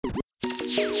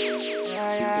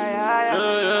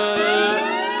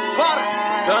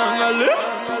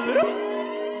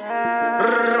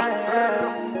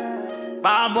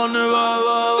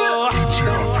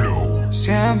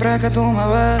Siempre que tú me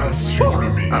ves,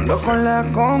 ando con la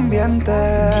combi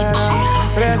entera,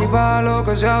 ready pa' lo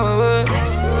que sea, bebé.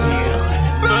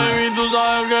 Baby, tú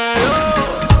sabes que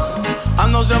yo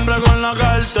ando siempre con la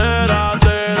cartera.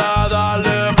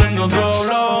 Dale, prende otro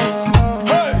blow.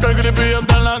 Que el creepy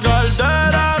está en la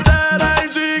cartera. Y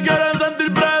si quieren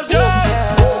sentir presión,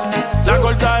 la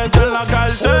corta está en la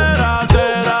cartera.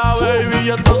 Baby,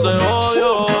 esto se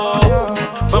odió.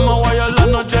 Vamos a guayar la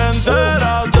noche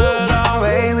entera.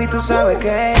 Baby, tú sabes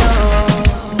que yo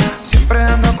siempre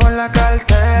ando con la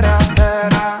cartera.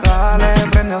 Dale,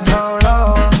 prende otro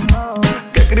blow.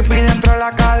 Que creepy dentro de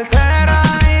la cartera.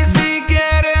 Y si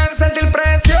quieren sentir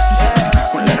presión,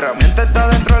 la herramienta está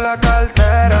dentro de la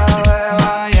cartera.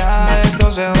 Vaya,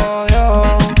 esto se jodió.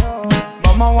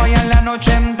 Vamos a guayar la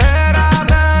noche entera.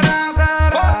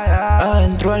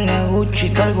 Adentro en la Gucci,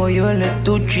 cargo yo el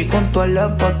estuchi. Con toda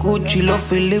la pacuchi, los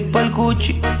Philip al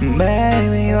Gucci.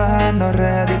 Baby, bajando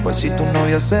ready, pues si tu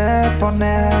novio se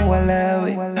pone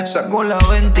huelevi. Saco la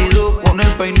 22 con el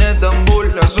peine tambor.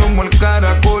 Le asomo el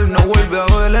caracol, no vuelve a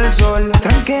ver el sol.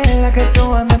 Tranquila que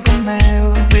tú andas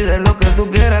conmigo. Pide lo que tú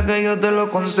quieras que yo te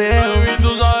lo concedo. Baby,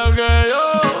 tú sabes que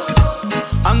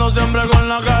yo ando siempre con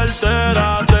la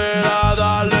cartera.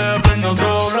 Dale, prende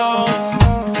otro blow.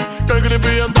 Que el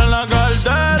creepy está en la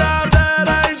cartera.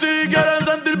 Y si quieren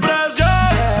sentir presión,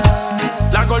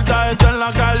 la corta está en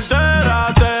la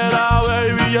cartera.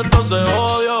 Baby, esto se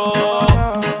odió.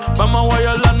 Vamos a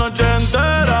guayar la noche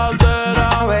entera.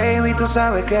 Baby, tú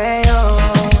sabes que yo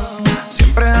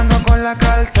siempre ando con la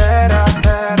cartera.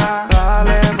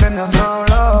 Dale, prende otro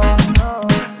blow.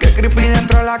 Que creepy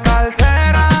dentro de la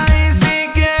cartera. Y si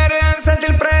quieren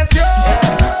sentir presión,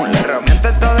 la herramienta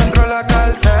está dentro de la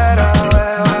cartera.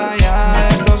 Vaya,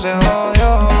 esto se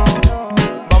jodió.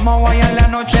 Vamos a guayar la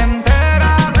noche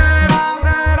entera.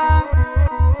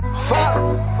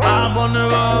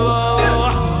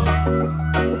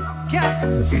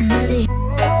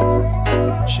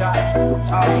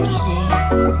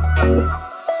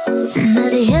 Me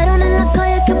dijeron en la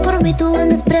calle que por mí tú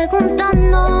andas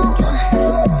preguntando.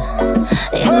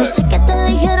 Yo no sé qué te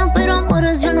dijeron, pero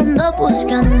amores yo no ando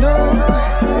buscando.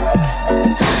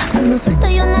 Ando suelta,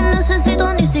 yo no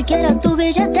necesito ni siquiera tu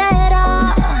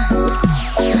billetera.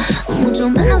 Mucho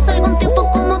menos algún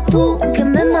tipo como tú que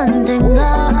me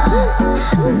mantenga.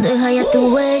 Deja ya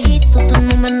tu jueguito, tú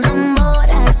no me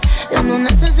enamoras. Yo no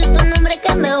necesito un hombre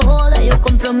que me joda. Yo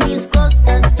compro mis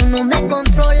cosas, tú no me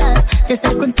controlas. De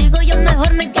estar contigo yo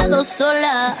mejor me quedo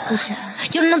sola. Escucha,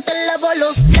 yo no te lavo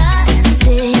los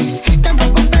trastes,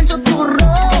 tampoco plancho tu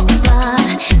ropa.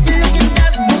 Si lo que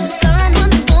estás buscando,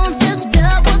 entonces ve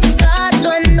a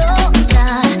buscarlo en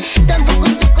otra. Tampoco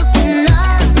sé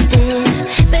cocinarte,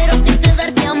 pero sí sé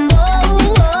darte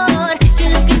amor. Si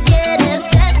lo que quieres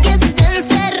es que esté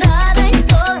encerrada,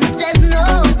 entonces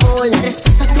no. La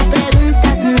respuesta a tu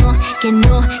pregunta es no. Que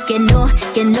no, que no,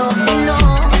 que no, que no.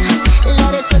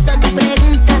 La respuesta a tu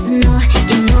pregunta es no.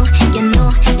 Que no, que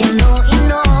no, que no y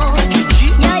no.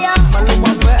 Ya.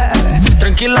 Maluma,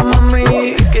 tranquila mami,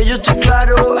 que yo estoy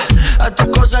claro. A tus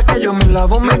cosas que yo me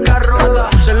lavo mi carro.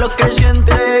 Sé lo que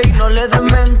siente y no le des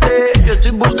mente. Yo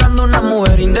estoy buscando una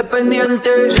mujer independiente.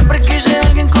 Siempre quise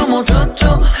alguien como tú,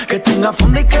 que tenga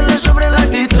fondo y que le sobre la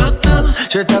actitud.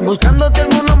 Si estás buscándote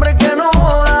algún hombre que no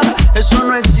joda, eso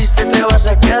no existe, te vas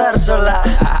a quedar sola.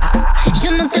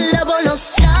 Yo no te lavo los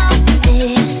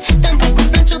trastes, tampoco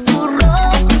plancho tu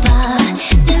ropa.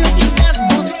 Si lo que estás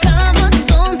buscando,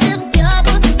 entonces ve a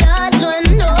buscarlo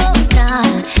en otra.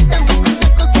 Tampoco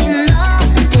sé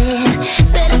cocinarte,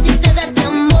 pero sí sé darte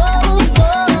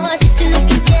amor. Si lo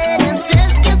que quieres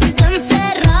es que esté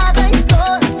encerrada,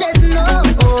 entonces no.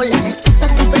 La respuesta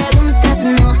a tu pregunta es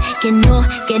no. Que no,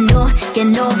 que no, que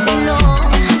no, que no.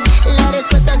 La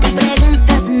respuesta a tu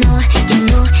pregunta es no. Que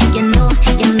no, que no,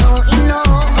 que no y no.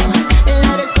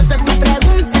 La respuesta a tu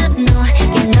pregunta es no.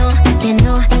 Que no, que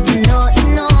no, que no y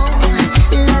no.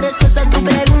 La respuesta a tu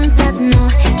pregunta es no.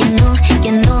 Que no,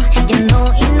 que no, que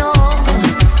no y no.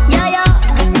 Ya.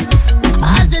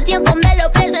 Hace tiempo me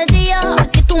lo presentía,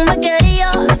 que tú me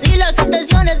querías y las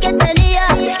intenciones que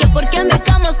tenías. Que porque mi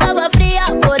cama estaba fría,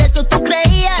 por eso tú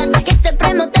creías que este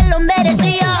premio te lo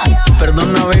merecía.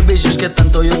 Perdona baby si es que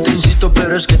tanto yo te insisto,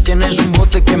 pero es que tienes un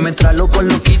bote que me trae loco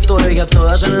loquito. Ella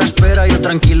todas en la espera, yo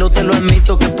tranquilo te lo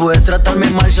admito. Que puedes tratarme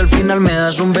mal si al final me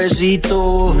das un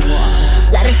besito.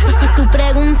 La respuesta a tu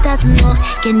pregunta es no.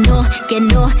 Que no, que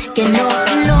no, que no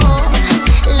y no.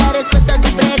 La respuesta a tu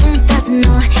pregunta es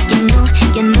no. Que no,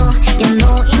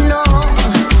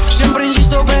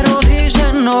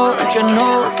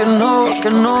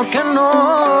 no, que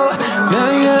no.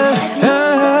 Yeah, yeah,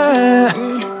 yeah.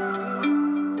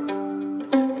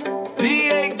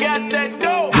 DA got that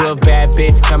dope. You a bad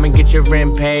bitch, come and get your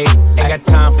rent paid. Ain't got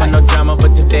time for no drama,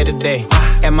 but today to day.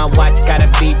 And my watch gotta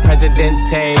be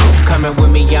Presidente. Coming with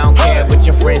me, I don't care what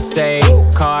your friends say.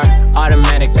 Car,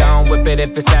 automatic, I don't whip it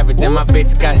if it's average. Then my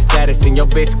bitch got status, and your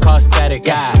bitch call static.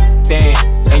 God damn,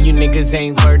 and you niggas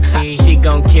ain't worthy. She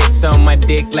gon' kiss on my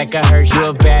dick like a Hershey. You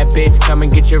a bad bitch, come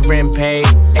and get your rent paid.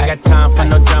 Ain't got time for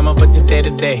no drama, but today to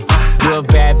day. You a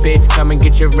bad bitch, come and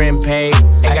get your rent paid.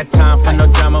 Ain't got time for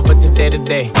no drama, but today to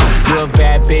day. You a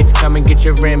bad bitch, come and get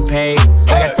your rent paid. Ain't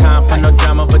got time for no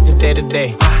drama, but today to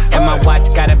day. And my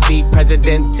watch gotta be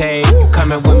Presidente. You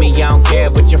coming with me, I don't care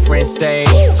what your friends say.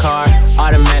 Car,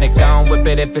 automatic, I don't whip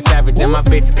it if it's average. Then my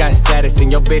bitch got status,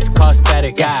 and your bitch call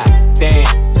static. God damn,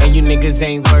 and you niggas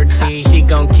ain't worthy. She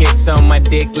gon' kiss on my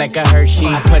dick like a Hershey.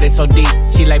 I put it so deep,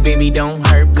 she like, baby, don't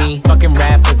hurt me. Fucking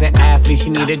rappers and athletes, she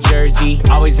need a jersey.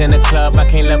 Always in the club, I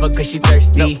can't love her cause she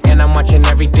thirsty. And I'm watching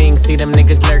everything, see them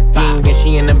niggas lurking. And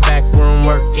she in the back room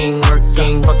working.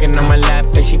 Fucking on my lap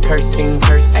and she cursing.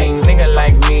 Nigga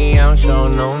like me, I don't show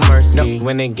no mercy.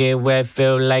 When it get wet,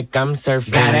 feel like I'm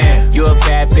surfing. Goddamn, you a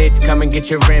bad bitch, come and get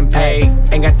your rent paid.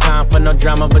 Ain't got time for no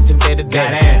drama, but today to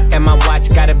day. And my watch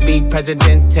gotta be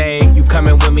Presidente. You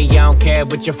coming with me, I don't care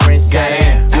what your friends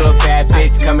say. You a bad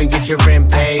bitch, come and get your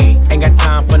rent paid. Ain't got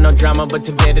time for no drama, but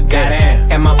today to day.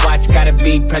 And my watch gotta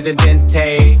be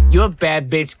Presidente. You a bad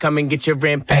bitch, come and get your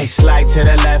rent paid. Slide to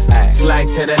the left, slide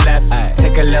to the left.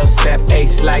 Take a little step,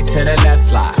 slide to the left,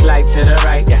 slide to the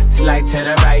right, slide to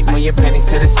the right. Move your pennies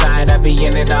to the side, I be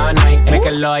in it all night. Make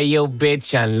a loyal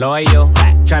bitch, I'm loyal.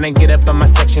 Tryna get up on my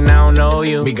section, I don't know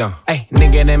you. Be gone. Ay,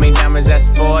 nigga, them ain't diamonds, that's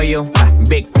for you.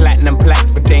 Big platinum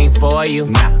plaques, but they ain't for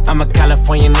you. I'm a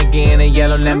California nigga in a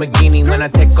yellow Lamborghini. When I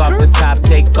take off the top,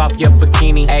 take off your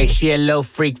bikini. Ay, she a little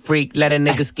freak, let a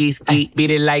nigga ski.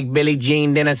 Beat it like Billie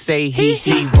Jean, then I say he.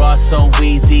 Raw so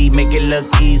easy, make it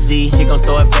look easy. She gon'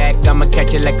 throw it back, I'ma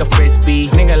catch it like a frisbee.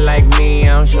 Nigga like me,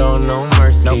 I don't show no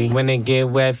mercy. When it get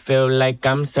wet, feel like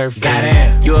I'm surfing.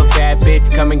 Goddamn, you a bad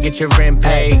bitch, come and get your rent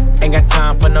paid. Ain't got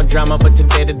time for no drama, but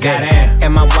today to day.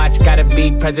 And my watch gotta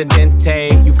be Presidente.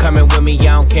 You coming with me,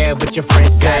 I don't care what your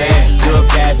friends say. You a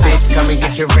bad bitch, come and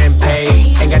get your rent paid.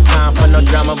 Ain't got time for no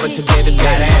drama, but today to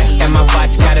day. And my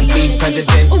watch gotta be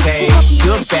Presidente.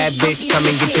 You a bad bitch, come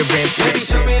and get your rent paid. Baby,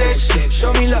 show me that shit,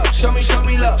 show me love, show me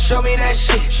love. Show me that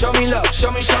shit, show me love,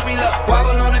 show me love.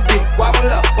 Wobble on the dick, wobble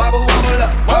up, wobble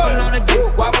up. Wobble on the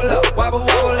dick, wobble up, wobble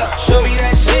up. Show me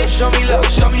that shit, show me love,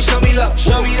 show me love.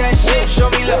 Show me that shit, show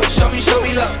me love, show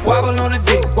me love. Wobble on the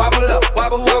dick, wobble up,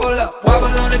 wobble up.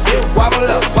 Wobble on the dick, wobble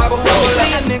up, wobble up.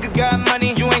 See a nigga got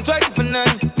money, you ain't twerking for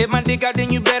nothing. Hit my dick out,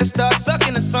 then you better start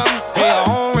sucking or something. Pay your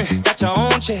own rent, got your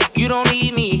own check, you don't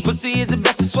need me. Pussy is the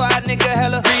best, that's why a nigga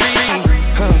hella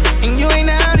free. And you ain't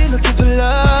out here looking for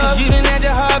love, cause you done had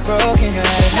your heart broken, you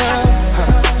had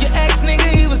enough. Your ex nigga,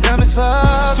 he was dumb as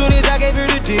fuck. Soon as I gave her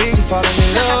the dick, she falling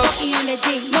in love. Monkey on the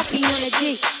dick, monkey on the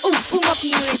dick. Ooh,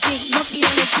 monkey on the dick, monkey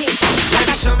on the dick.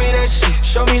 Baby, show me that shit,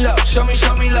 show me love, show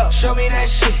me love. Show me that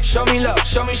shit, show me love,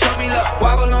 show me love.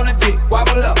 Wobble on the dick,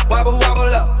 wobble up, wobble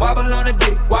up. Wobble on the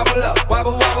dick, wobble up,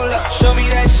 wobble up. Show me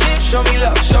that shit, show me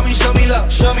love, show me love.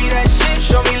 Show me that shit,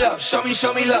 show me love, show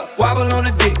me love. Wobble on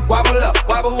the dick, wobble up,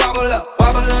 wobble up.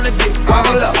 Wobble on the dick,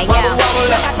 wobble up,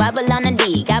 wobble up. Wobble on the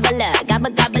D, gobble up,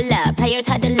 gobble up. Players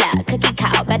had the luck, cookie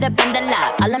cow, better bend the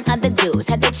luck. All them other dudes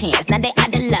had the chance, now they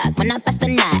out of luck. When I bust a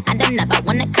nut, I don't know, I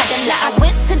wanna cut the luck. I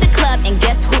went to the club and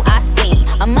guess who I seen?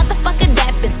 A motherfucker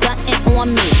that been stunting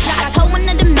on me. I told one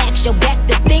of the max, yo, back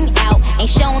the thing out. Ain't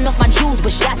showing off my jewels,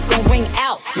 but shots gon' ring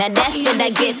out. Now that's what I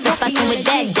get for fucking with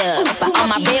that dub. But all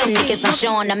my real niggas, I'm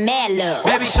showing them mad love.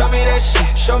 Baby, show me that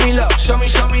shit, show me love, show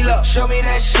me love. Show me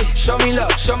that shit, show me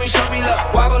love, show me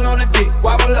love. Wobble on the dick,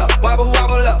 wobble up, wobble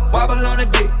up. Wobble on the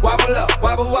dick, wobble up,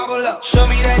 wobble up. Show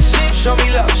me that shit, show me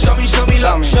love, show me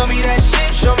love. Show me that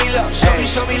shit, show me love,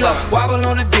 show me love. Wobble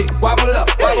on the dick, wobble up,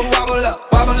 wobble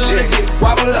up. Wobble on the dick,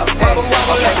 wobble up, wobble up.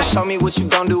 Okay, but show me what you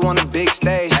gon' do on the big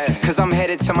stage. Cause I'm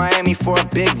headed to Miami for a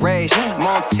big rage. I'm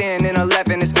on 10 and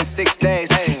 11, it's been 6 days.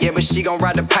 Yeah, but she gon'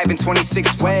 ride the pipe in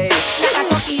 26 ways.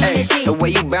 Hey, the way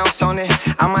you bounce on it,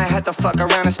 I might have to fuck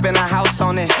around and spend a house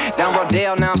on it. Down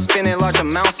Rodale, now I'm spending large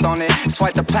amounts on it.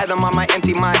 Swipe the platinum, I might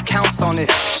empty my accounts on it.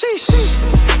 Sheesh.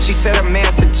 She said her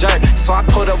man's a jerk, so I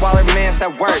pulled up while her man's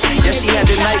at work. Yeah, she had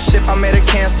the night shift, I made her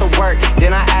cancel work.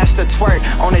 Then I asked her twerk.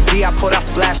 On the D, I pulled out,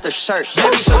 splashed her shirt.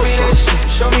 Baby, show me that shit,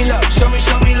 show me love, show me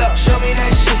love. Show me that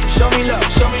shit, show me love,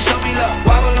 show me love.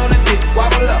 Wobble on the dick,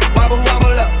 wobble up, wobble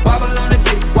up. Wobble on the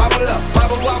dick, wobble up,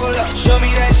 wobble up. Show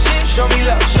me that shit, show me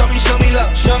love, show me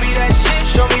love. Show me that shit,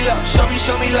 show me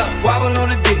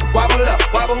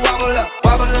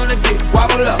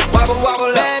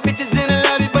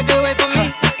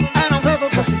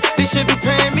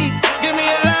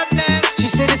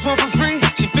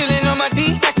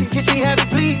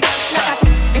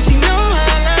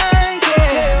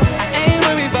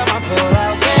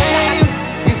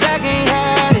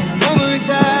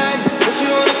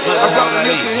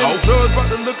brought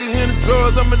the liquor in the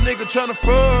drugs. I'm a nigga tryna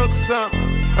fuck something.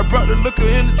 I brought the liquor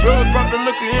in the drugs, brought the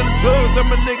liquor in the drugs.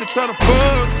 I'm a nigga tryna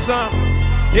fuck something.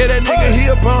 Yeah, that nigga he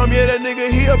a bomb, yeah, that nigga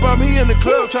he a bomb. He in the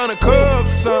club tryna cuff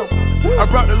something. I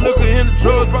brought the liquor in the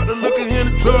drugs, brought the liquor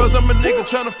in the drugs. I'm a nigga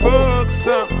tryna fuck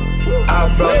something. I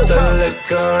brought the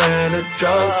liquor and the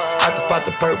drugs. I took out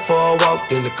the perk before I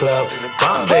walked in the club.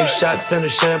 Bombay shots and the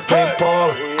champagne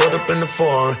pour. Put up in the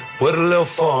foreign with a little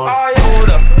foreign. Hold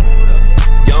up,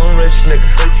 young rich nigga.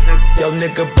 Yo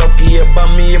nigga broke, yeah, buy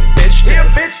me a bitch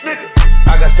nigga.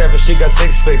 I got 7, she got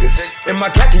 6 figures. In my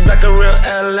khakis like a real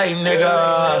LA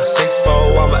nigga.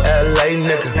 6'4", I'm a LA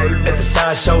nigga. At the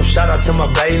sign show, shout out to my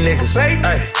Bay niggas.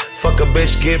 Ay, fuck a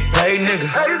bitch, get paid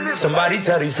nigga. Somebody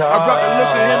tell these hoes. I brought the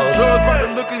liquor in the drugs, brought the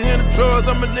liquor in the drugs.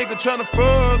 I'm a nigga tryna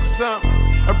fuck something.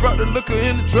 I brought the liquor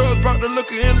in the drugs, brought the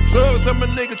liquor in the drugs. I'm a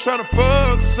nigga tryna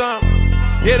fuck something.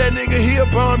 Yeah, that nigga he a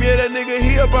bomb, yeah, that nigga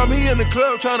he a bomb. He in the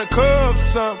club tryna cuff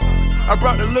something. I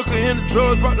brought the liquor in the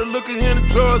drugs, brought the liquor in the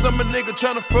drugs. I'm a nigga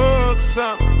tryna fuck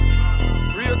something.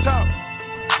 Real talk.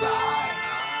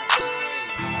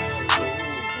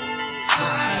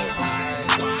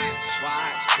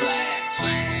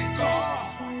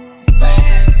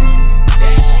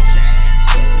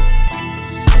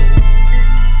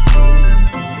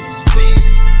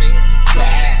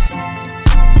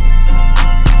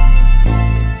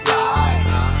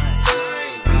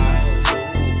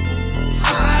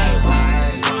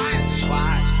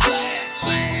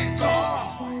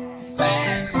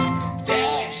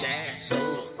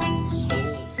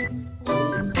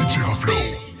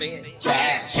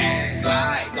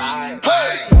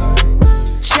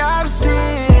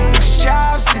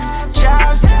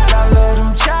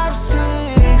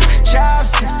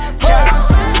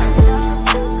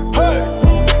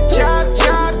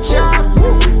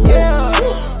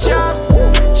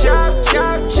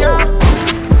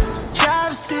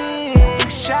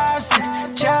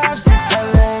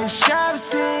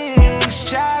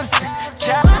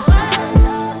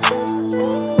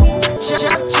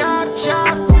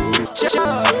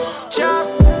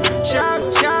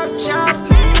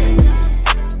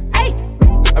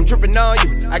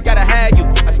 I gotta have you,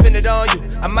 I spend it on you.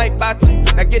 I might buy two,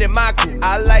 now get in my crew.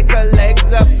 I like her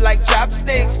legs up like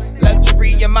chopsticks.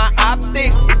 Luxury in my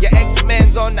optics. Your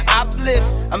X-Men's on the op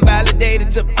list. I'm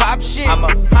validated to pop shit. I'm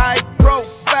a high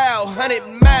profile,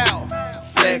 100-mile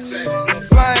flex.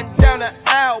 Flying down the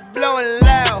aisle, blowing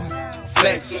loud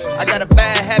flex. I got a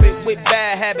bad habit with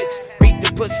bad habits. Beat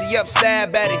the pussy up,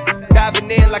 stab at it. Diving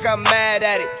in like I'm mad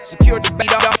at it. Secure the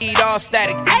beat, eat all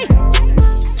static. Hey!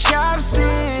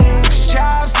 Chopsticks,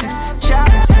 chopsticks,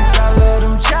 chopsticks. I love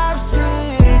them chopsticks.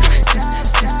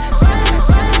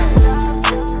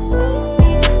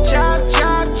 Chop,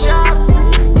 chop, chop.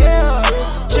 Yeah.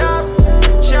 Chop,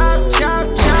 chop, chop,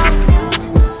 chop.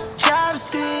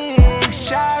 Chopsticks,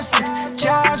 chopsticks,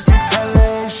 chopsticks. I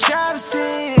love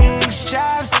chopsticks,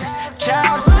 chopsticks,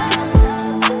 chopsticks.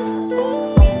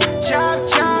 Chop,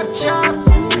 chop, chop.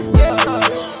 Yeah.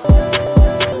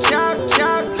 Chop,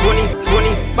 chop.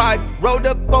 25 rolled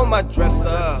up on my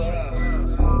dresser.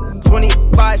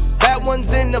 25 bad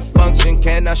ones in the function,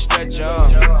 can I stretch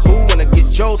Who wanna get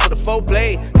Joe's for the full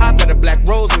play? Hop at a black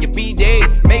rose on your B-Day.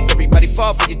 Make everybody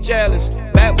fall for your jealous.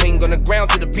 Bat wing on the ground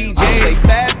to the PJ. I say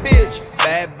bad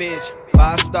bitch,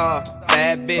 5-star,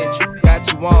 bad bitch. Got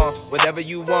you on, whatever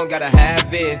you want, gotta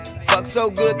have it. Fuck so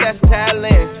good, that's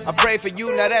talent. I pray for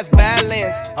you, now that's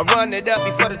balance. I run it up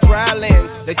before the trial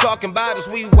ends. They talking about us,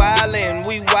 we wildin',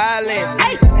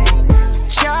 Hey!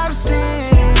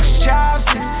 Chopsticks,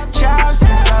 chopsticks,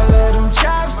 chopsticks. I love them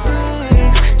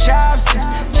chopsticks, chopsticks,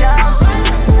 chopsticks.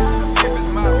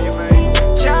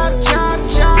 Chop, chop,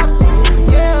 chop.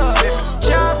 Yeah.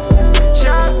 Chop,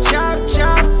 chop, chop,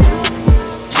 chop.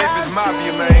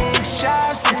 Chopsticks,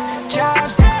 chopsticks,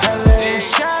 chopsticks. I love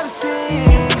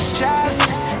chopsticks,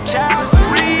 chopsticks,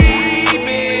 chopsticks.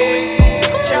 Remix.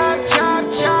 Chop, chop,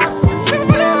 chop.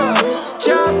 Yeah.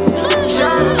 Chop,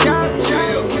 chop, chop, chop.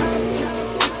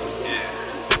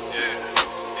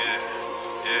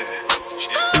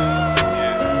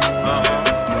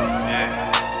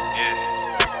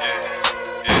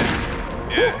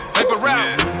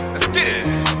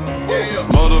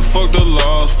 Fuck the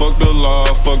laws, fuck the law,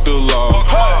 fuck the law.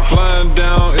 Flying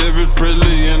down every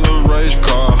Presley in the race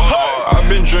car. I've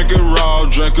been drinking raw,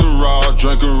 drinking raw,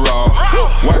 drinking raw.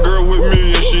 White girl with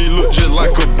me and she look just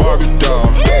like a Barbie doll.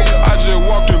 I just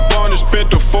walked in Barney, spent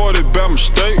the 40 by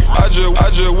mistake. I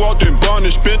just walked in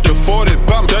Barney, spent the 40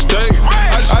 by mistake.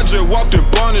 I just walked in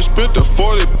Barney, spent the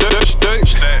 40 by mistake.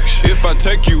 If I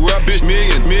take you out, bitch,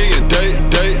 million,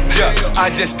 day. Yeah, I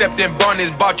just stepped in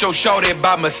Barney's, bought your shorty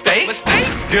by mistake.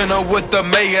 Dinner with the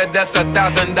mayor, that's $1,000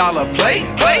 plate.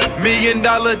 $1 million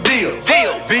deal,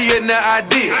 being the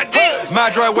idea. My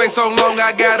driveway so long,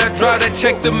 I gotta try to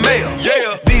check the mail.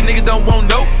 These niggas don't want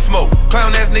no smoke.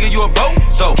 Clown ass nigga, you a boat.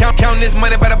 So count this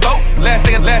money by the boat. Last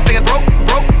thing broke.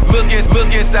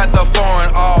 Look inside the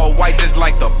foreign, all white just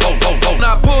like the boat.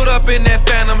 Now I pulled up in that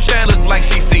Phantom, Shan look like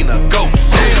she seen a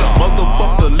ghost.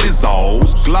 Motherfucker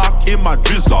Lizzos, Glock in my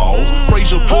drizzles,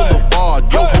 Fraser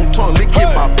Boulevard, yo whole tongue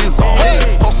licking my bizzles.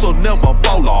 Hustle never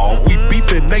fall off, we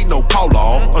beefin' ain't no call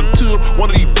off until one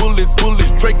of these bullets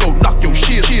Draco knock your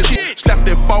shit. Slap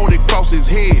that 40 across his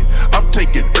head, I'm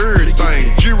taking everything.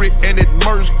 Jury and it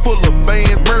merged full of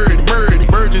bands,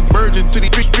 virgin to the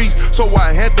streets, so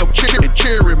I had to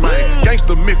cherry man.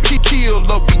 Gangsta myth, kill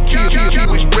up, be killed,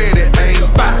 which ready, aim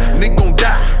fire. Nigga gon'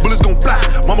 die, bullets gon' fly,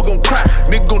 mama gon' cry,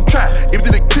 nigga gon' try.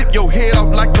 Everything they clip your head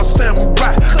off like a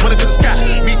samurai. Money to the sky,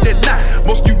 meet that night.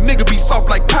 Most you niggas be soft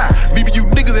like pie. Leaving you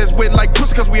niggas as wet like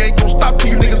pussy, cause we ain't gon' stop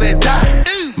till you niggas that die.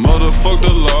 Motherfuck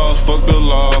the law, fuck the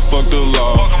law, fuck the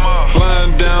law.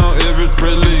 Flying down every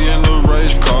Presley in the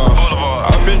race car.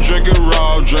 I've been drinking raw.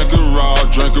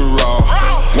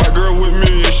 White girl with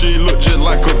me and she look just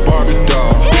like a Barbie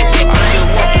doll. I just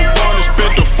walked in Barn and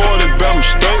spent the 40 by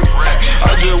mistake.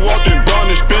 I just walked in Barn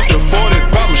and spent the 40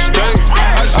 by mistake.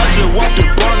 I just walked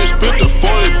in Barn and spent the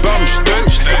 40 by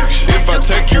mistake. If I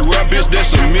take you out, bitch,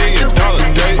 that's $1 million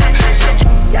date.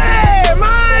 Yeah,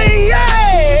 man, yeah.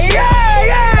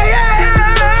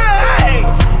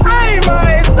 Hey,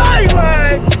 man, it's time, man.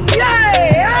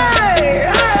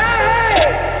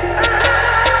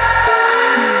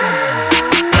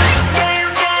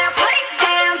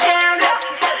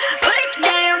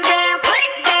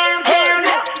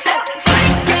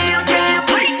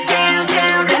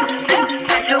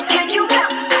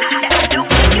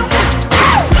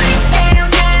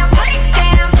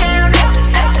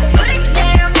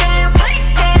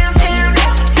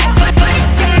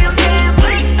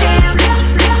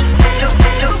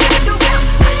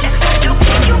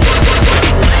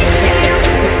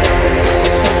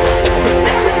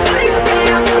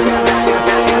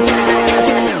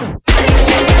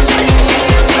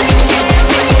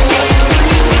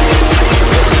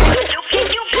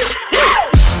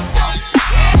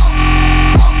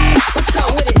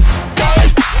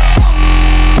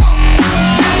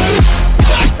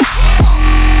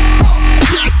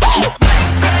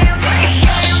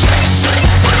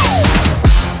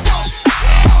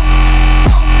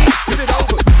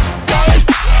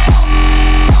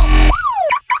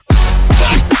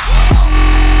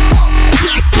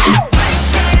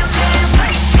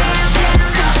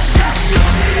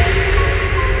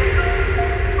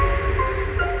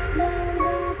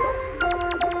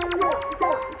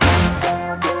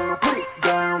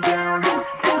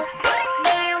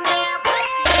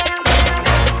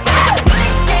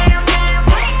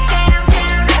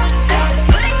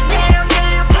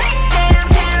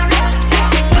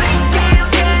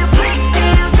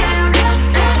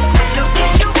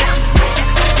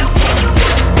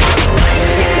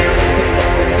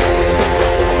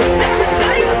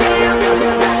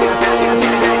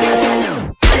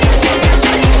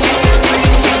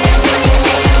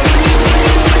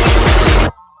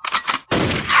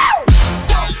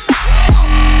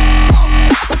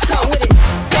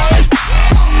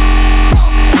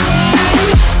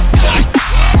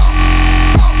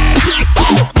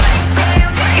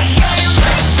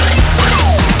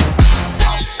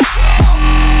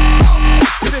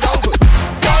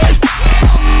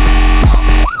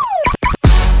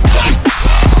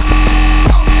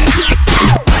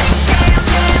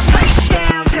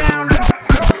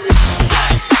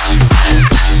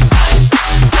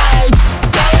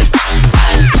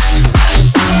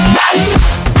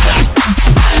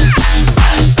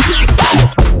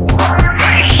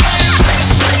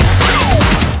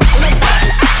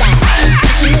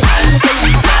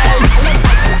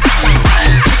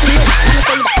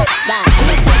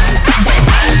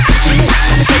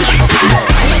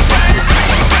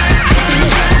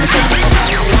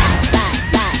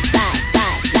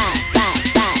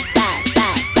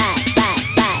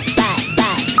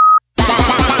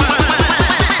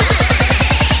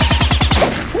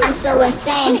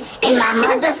 insane in my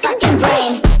motherfucking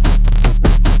brain.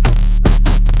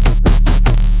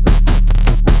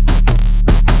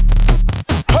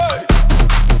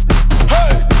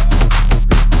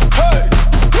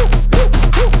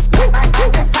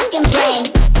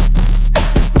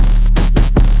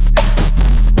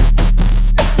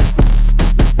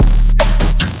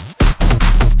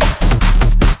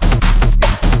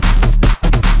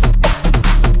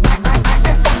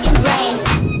 Brain.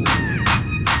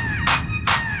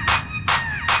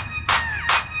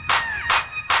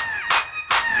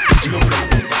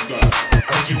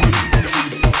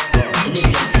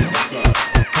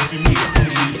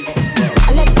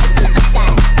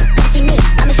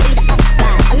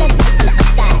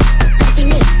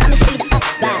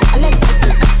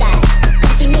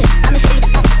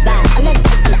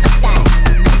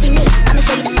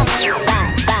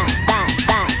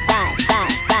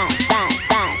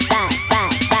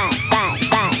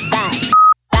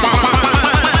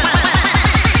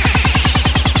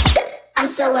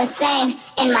 insane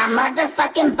in my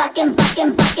motherfucking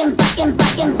motherfucking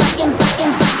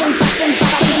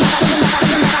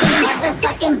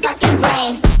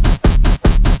brain.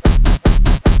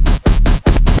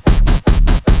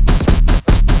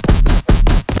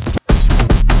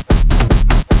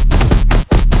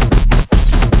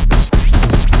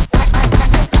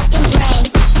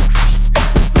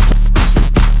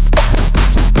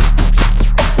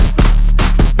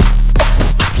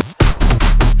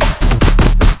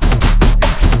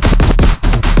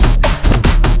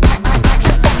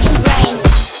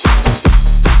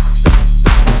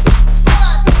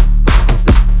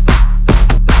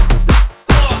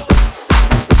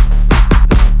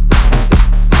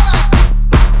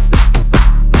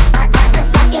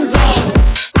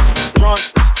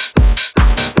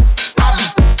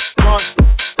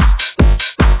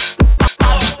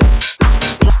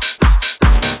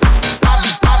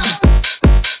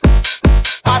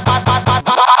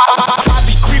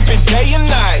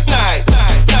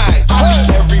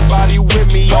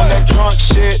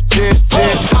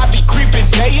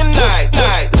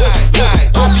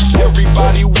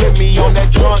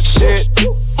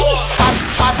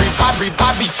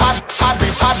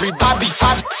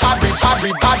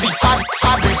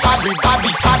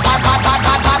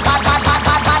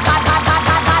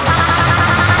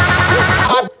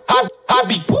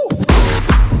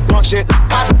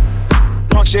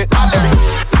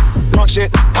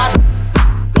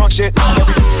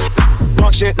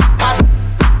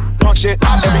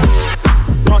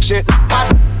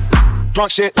 Drunk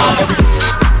shit, every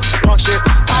drunk shit,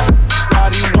 body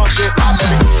drunk shit,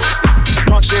 every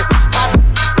drunk shit,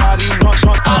 body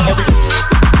drunk every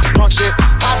drunk shit,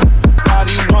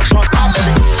 body drunk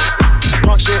every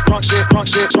drunk shit, drunk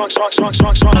shit, drunk shit,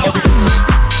 drunk every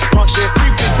drunk shit,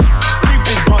 creeping,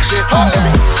 drunk shit,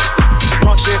 every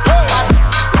drunk shit,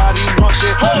 body drunk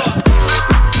shit,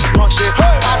 drunk shit,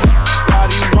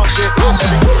 body drunk shit, every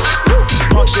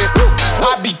drunk shit.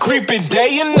 I be creeping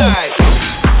day and night.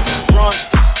 Drunk.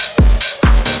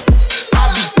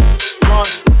 I be drunk.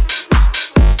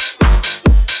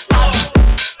 I be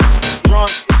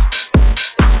drunk.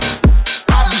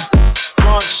 I be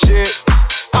drunk shit.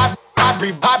 I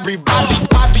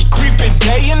be creeping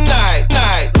day and night.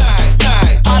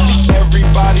 I be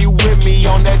everybody with me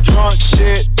on that drunk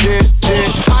shit.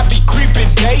 I be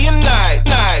creeping day and night.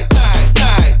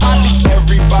 I be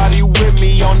everybody with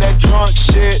me on that drunk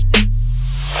shit.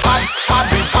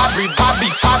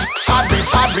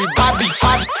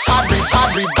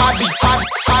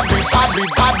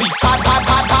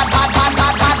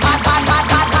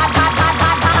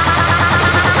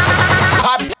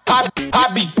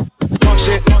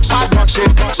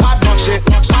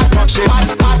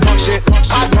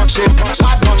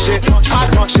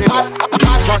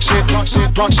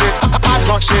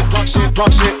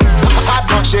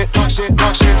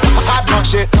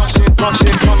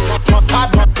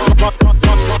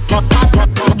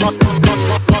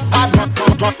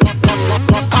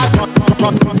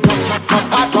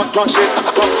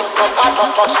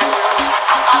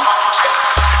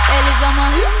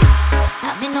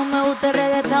 A mí no me gusta el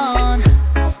reggaetón.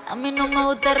 A mí no me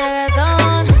gusta el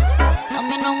reggaetón. A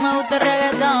mí no me gusta el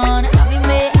reggaetón. A mí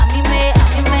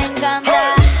me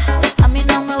encanta. A mí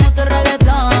no me gusta el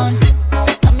reggaetón.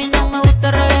 A mí no me gusta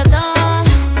el reggaetón.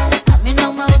 A mí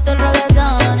no me gusta el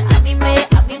reggaetón. A mí me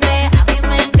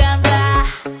encanta.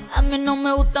 A mí no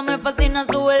me gusta, me fascina.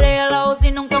 Súbele a la voz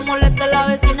y nunca molesta a la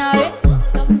vecina.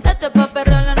 Este es pa'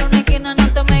 perrearla en una esquina. No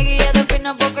te me guíes de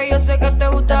fina porque yo sé que te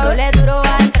gusta. Dole duro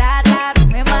al trata, tú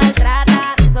me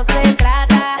maltratas. De eso se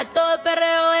trata. Esto es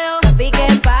perreo, papi,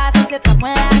 ¿qué pasa? Si estamos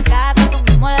en la casa,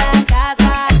 tomemos la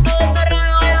casa. Esto es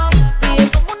perreo, y es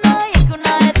como una de Yankee,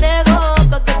 una de Tego.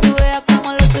 Pa' que tú veas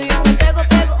como lo tuyo me pego.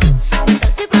 ¿Qué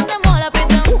tal si prendemos la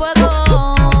pista en fuego?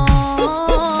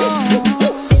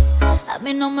 A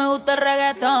mí no me gusta el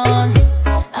reggaetón.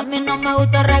 A mí no me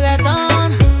gusta el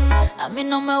reggaetón. A mí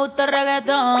no me gusta el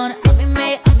reggaetón. A mí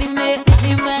me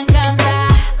encanta.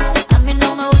 A mí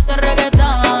no me gusta el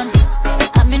reggaetón.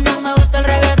 A mí no me gusta el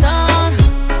reggaetón.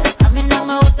 A mí no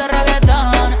me gusta el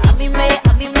reggaetón. A mí me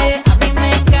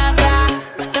encanta.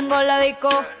 Tengo la disco,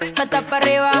 pata para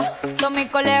arriba. Con mis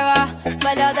colegas,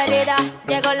 baila Dalida.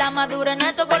 Llegó la madura en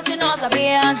esto por si no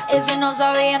sabían. Y si no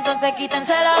sabían, entonces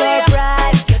quítense la vida.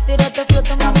 Surprise, yo tiré este flow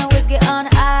tomando whiskey on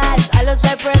ice. A los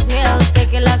Cypress Hills,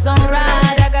 tequila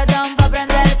sunrise. Reggaeton pa'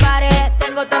 prender el party.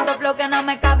 Tengo tanto flow que no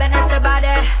me cabe en este body.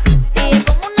 Y es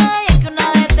como una de Yankee,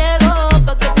 una de Tego.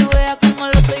 Pa' que tú veas como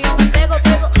lo tuyo me pego.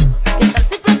 ¿Qué tal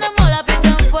si prendemos la pista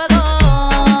en fuego?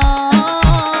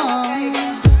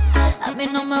 A mí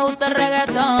no me gusta el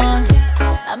reggaetón.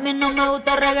 A mí no me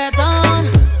gusta el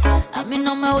reggaetón. A mí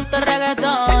no me gusta el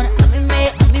reggaetón. A mí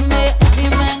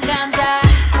me encanta.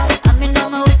 A mí no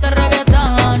me gusta el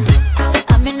reggaetón.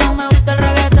 A mí no me gusta el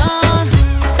reggaetón.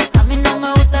 A mí no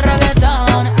me gusta el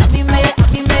reggaetón. A mí me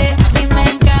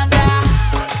encanta.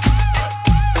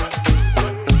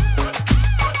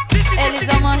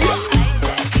 Elisa Money,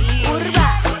 Urba,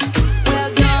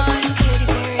 well done.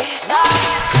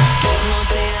 No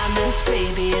te ames,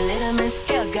 baby, a little miss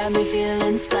girl got me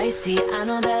feeling spicy. I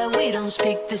know that we don't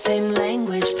speak the same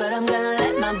language, but I'm gonna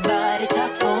let my body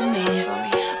talk for me.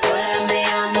 Hola, me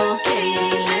llamo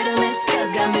Katy, little miss girl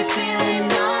got me feeling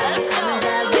nice. I know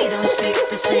that we don't speak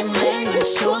the same language,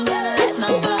 so I'm gonna let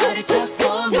my body talk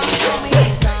for me.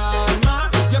 Calma,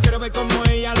 yo quiero ver cómo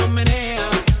ella lo menea.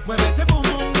 Mueve ese boom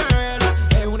boom girl.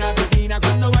 Es una asesina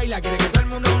cuando baila, quiere que todo el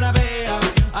mundo la vea.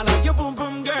 I like your boom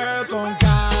boom girl. Con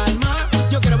calma,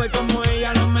 yo quiero ver cómo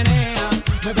ella lo menea.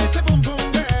 Mueve ese boom boom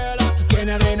girl.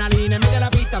 Tiene adrenalina en medio de la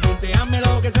pista, venteame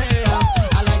lo que sea.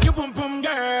 I like your boom boom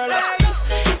girl.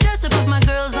 Just to put my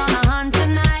girls on a hunt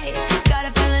tonight. Got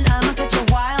a feeling I'ma catch a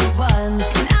wild one.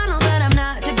 And I know that I'm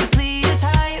not typically your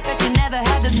type, but you never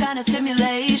had this kind of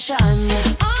stimulation.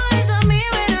 All eyes on me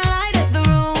when I light up the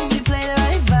room. You play the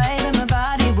right vibe and my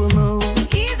body will move.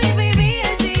 Easy, baby,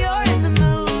 I see you're in the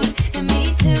mood, and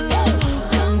me too.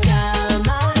 Con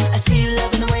calma, I see you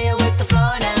loving the way I work the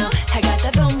floor now. I got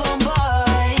that boom boom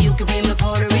boy. You could be my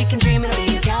Puerto Rican dream, and I'll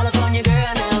be your California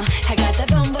girl now. I got that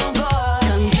boom boom boy.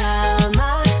 Con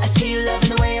calma, I see you loving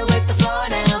the way I work the floor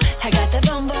now. I got that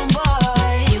boom boom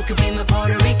boy. You could be my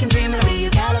Puerto Rican dream, and I'll be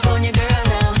your California girl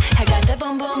now. I got that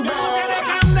boom boom boy. Tiene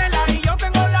candela y yo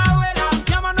tengo la vela.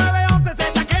 Llama 911, se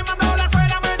está quemando la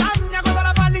suela. Me daña cuando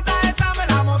la faldita esa me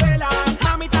la modela.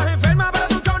 Mami, estás enferma, pero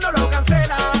tu show no lo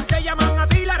cancela. Te llaman a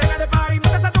ti, la reina de party.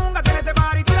 Monta esa tunga, tiene ese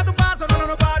party. Tira tu paso,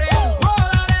 no pare. Oh,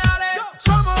 dale, dale.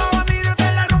 Somos bandidos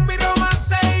de la rumba y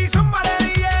romance. Y zúmbale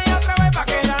DJ otra vez pa'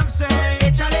 que dance.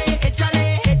 Échale,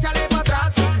 échale, échale pa'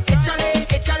 atrás. Échale,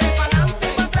 échale pa' adelante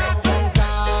y pa' atrás. Con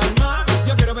calma,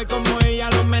 yo quiero ver cómo ella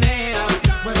lo menea.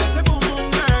 Mueve ese boom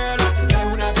boom girl. Es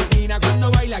una asesina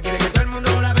cuando baila, quiere que todo el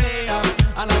mundo la vea.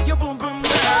 I like your boom boom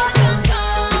girl. Con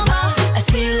calma, I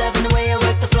see you loving the way I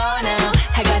work the floor now.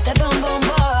 I got that boom boom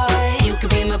boy. You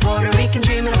could be my Puerto Rican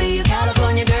dream, and I'll be your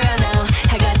California girl now.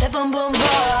 I got that boom boom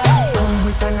boy. Come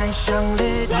with a nice young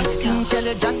lady,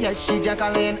 intelligent, yes, she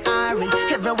Jacqueline Ari.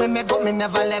 Everywhere me go, me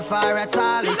never left her at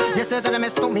all. You say that I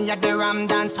miss me at the Ram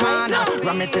Dance Man.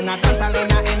 Ram it in a dance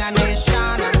arena in a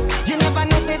nation. You never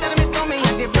know, say that I miss me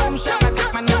at the Boom Shop. I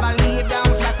take my never lay down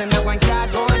flat in a one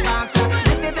cardboard box.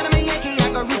 You say that I'm a Yankee, I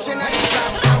go reaching at the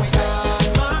top.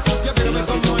 Calma, yo quiero ver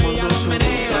cómo ella lo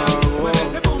menea. Mueve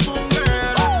ese boom boom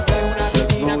girl. Es una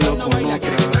asesina cuando baila,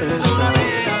 quiere que todo el mundo la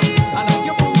vea. I like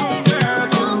your boom boom girl.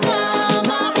 Con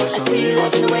calma, I see you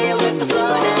loving the way I work the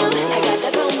floor now. I got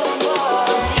that boom boom boy.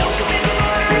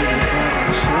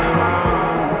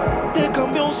 Te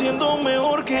cambió siendo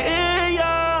mejor que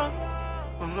ella.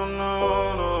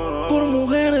 Por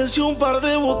mujeres y un par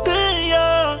de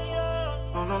botellas.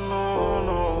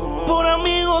 Por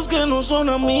amigos que no son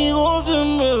amigos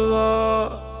en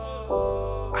verdad.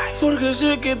 Porque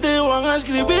sé que te van a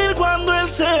escribir cuando él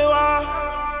se va.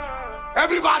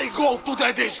 Everybody go to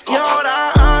the disco. Y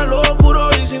ahora a lo puro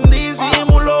y sin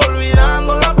disimulo,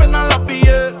 olvidando la pena en la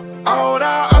piel.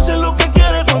 Ahora hace lo que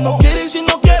quiere cuando quiere, y si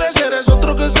no quieres eres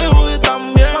otro que se jode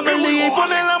también. Cuando el DJ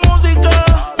pone la música,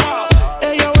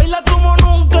 ella baila como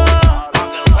nunca.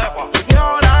 Y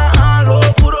ahora a lo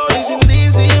puro y sin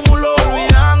disimulo,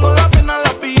 olvidando la pena en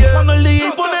la piel. Cuando el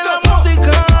DJ pone la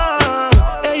música,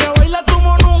 ella baila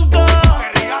como nunca.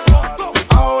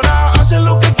 Ahora hace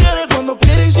lo que quiere cuando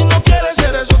quiere, y si no quieres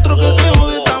eres otro que se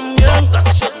jode también.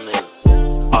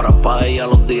 Ahora pa' ella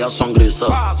los días son grises,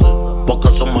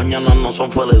 porque sus mañanas no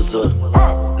son felices.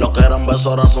 Lo que eran besos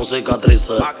ahora son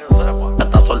cicatrices.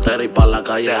 Estás soltera y pa' la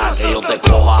calle deja que yo te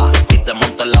coja y te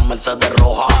monte en la Mercedes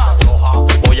roja.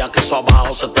 Voy a que eso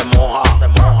abajo se te moja,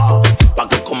 pa'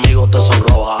 que conmigo te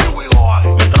sonroja.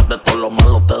 Mientras de todo lo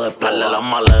malo te despele la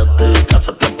maleta, que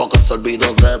hace tiempo que se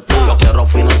olvidó de ti. Yo quiero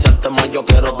financiarte más, yo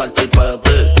quiero darte el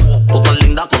peti. Tú tan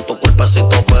linda con tu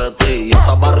cuerpecito peti, y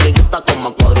esa barriguita con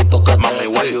más cuadritos que mami,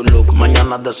 where you look.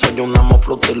 Mañana desayunamos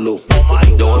Fruity Loop.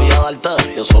 Yo voy a darte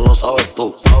y eso lo sabes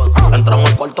tú. Entramos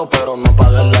al cuarto pero no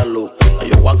pagues la luz.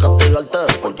 Yo voy a castigarte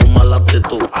por tu mala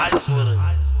actitud.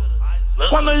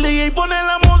 Cuando el DJ pone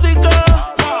la música,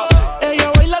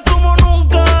 ella baila como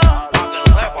nunca.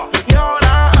 Y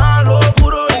ahora a lo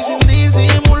puro y sin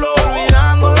disimulo,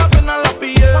 olvidando la pena en la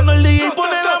piel. Cuando el DJ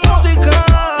pone la música,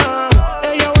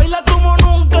 ella baila como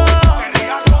nunca.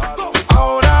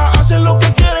 Ahora hace lo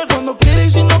que quiere cuando quiere, y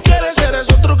si no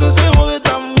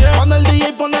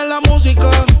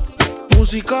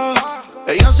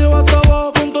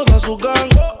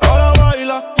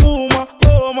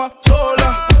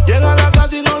sola. Llega a la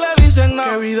casa y no le dicen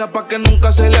nada. Qué vida pa' que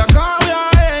nunca se le acabe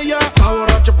a ella. Está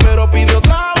borracha pero pide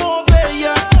otra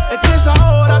botella. Es que esa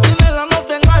hora tiene la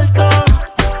nota en alto.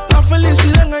 La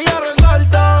felicidad en ella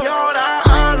resalta. Y ahora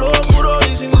a lo puro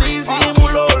y sin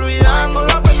disimulo, olvidando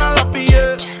la pena la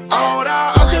piel.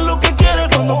 Ahora hace lo que quiere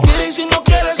cuando quiere y si no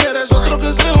quiere, si eres otro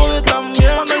que se jode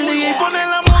también. Cuando el DJ pone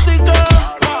la música,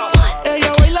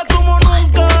 ella baila como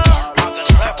nunca.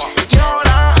 Y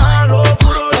ahora a lo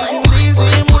puro y sin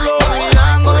disimulo,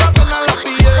 olvidando la pena la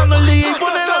piel. Cuando el DJ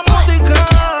pone la música,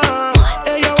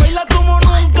 ella baila como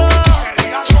nunca.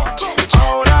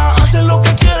 Ahora hace lo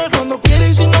que quiere cuando quiere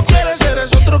y si no quiere, si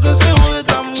eres otro que se jode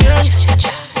también.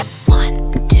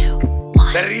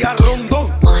 De Ría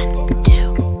Rondón.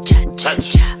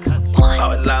 La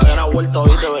verdadera vuelta,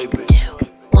 oíste, baby.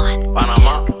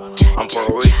 Panamá, I'm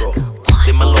Puerto Rico.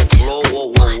 Dímelo, flow,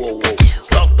 wow, wow, wow, wow.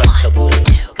 Stop that shit, baby.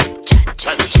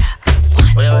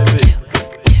 Oye, baby,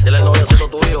 dile al noviocito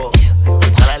tuyo,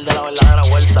 dale el de la verdadera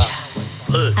vuelta.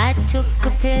 I took a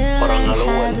pill Barong, and hello,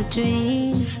 had a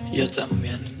dream. Yo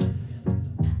también.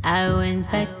 I went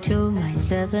back to my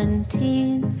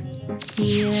 17th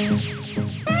year.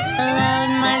 Allowed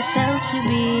myself to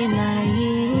be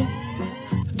naive.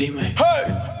 Dime.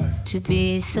 To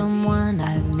be someone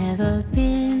I've never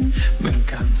been. Me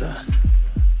encanta.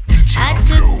 I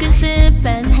took a sip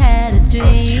and had a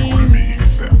dream.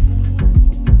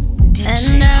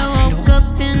 And I woke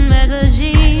up in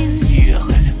Medellin.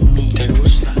 ¿Te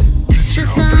gusta? The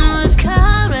sun was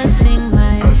caressing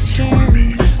my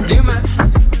skin. Dime.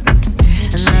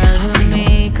 Another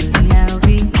me could now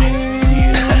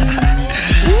begin.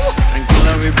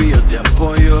 Tranquila, baby, yo te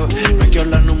apoyo. No hay que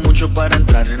hablarnos mucho para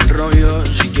entrar en rollo.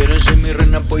 Si quieres ser mi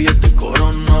reina, pues yo te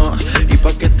corono. Y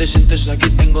pa' que te sientes aquí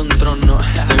tengo un trono.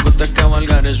 Te gusta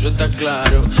cabalgar, eso está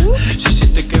claro. Si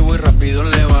sientes que voy rápido,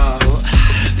 le bajo.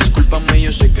 Discúlpame,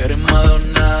 yo sé que eres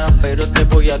Madonna, pero te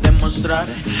voy a demostrar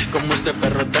cómo este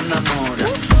perro te enamora.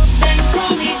 Ven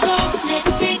conmigo,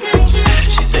 let's take a trip.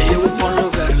 Si te llevo por un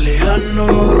lugar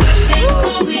lejano, Ven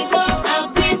conmigo, I'll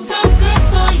be so good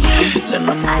for you. te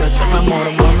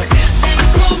enamoro, mami. Ven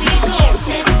conmigo,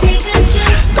 let's take a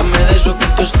trip. Dame de eso que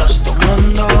tú estás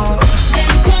tomando.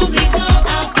 Ven conmigo,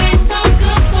 I'll be so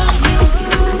good for you.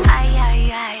 Ay,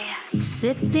 ay, ay.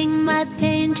 Sipping my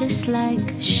pain just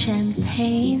like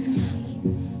champagne.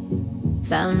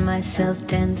 Found myself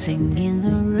dancing in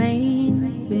the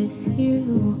rain with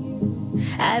you.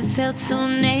 I felt so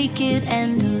naked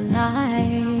and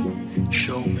alive.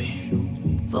 Show me.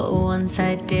 For once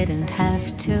I didn't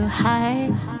have to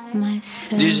hide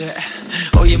myself. Dice,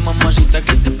 oye mamacita,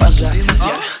 ¿qué te pasa?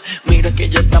 Yeah. Mira que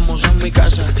ya estamos en mi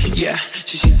casa. Yeah.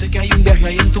 Si sientes que hay un viaje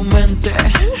ahí en tu mente,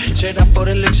 será por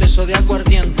el exceso de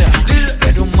aguardiente.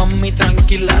 Pero mami,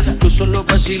 tranquila, tú solo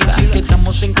vacila. Que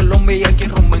estamos en Colombia y aquí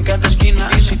rumbo en cada esquina.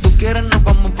 Y si tú quieres nos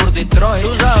vamos por Detroit.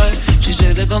 Tú sabes, si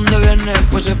sé de dónde vienes,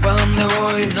 pues sé pa' dónde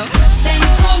voy, ¿no? Ven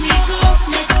conmigo,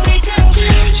 let's take a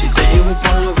trip. Si te llevo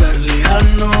por un lugar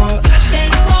lejano,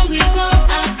 Ven conmigo,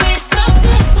 I'll be so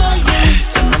good for you.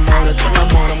 te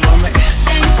enamoro, mami.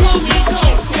 Ven conmigo,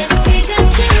 let's take a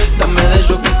trip. Dame de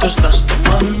eso que tú estás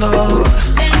tomando.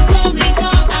 Ven conmigo,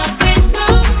 I'll be so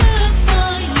good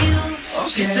for you.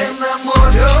 Si te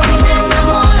enamoro, Si me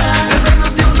enamoras, en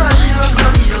menos de un año,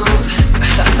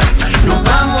 nos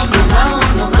vamos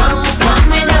pa'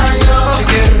 Medellin.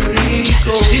 qué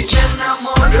rico. Si te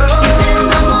enamoro, Si me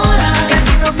enamoras, que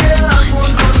si no quedamos,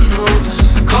 no.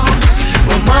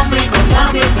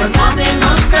 pues mami,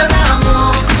 nos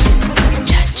quedamos.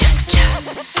 Cha cha cha,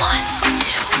 1,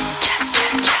 2, cha cha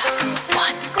cha,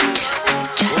 1, 2, cha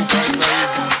cha cha,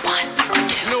 1,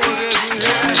 2, cha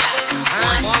cha cha,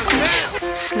 1,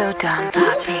 2. Slow down,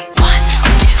 papi. 1,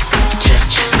 2, cha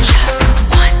cha cha,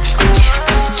 1, 2,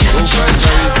 cha cha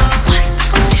cha, 1,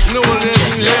 2,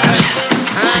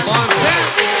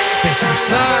 cha cha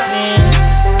cha.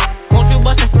 Won't you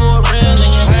bust it for a real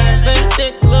nigga? Slim,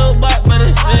 thick, little butt, but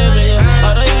it's feeling ya.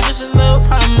 Although you just a little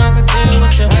problem, I can deal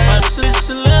with you. Just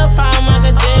a little problem, I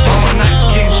can deal with All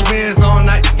night, getting spins all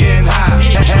night, getting high.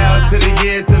 Hell to the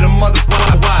year, to the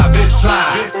motherfucker. Why? Bitch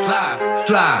slide, bitch slide,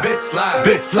 slide, bitch slide,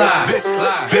 bitch slide, bitch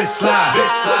slide, bitch slide,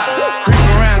 bitch slide. Creeping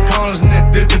around corners and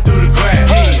then dipping through the grass.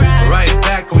 Right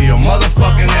back on your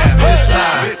motherfucking ass. Bitch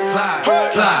slide, bitch slide,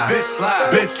 slide, bitch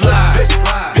slide, bitch slide, bitch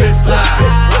slide, bitch slide,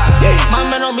 bitch slide.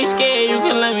 Mama, don't be scared, you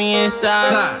can let me inside.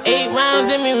 Slide. 8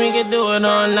 rounds in me, we can do it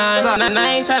all night. Slide. And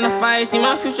I ain't tryna fight, see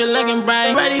my future looking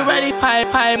bright. Ready,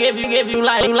 pipe, give you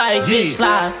like, bitch,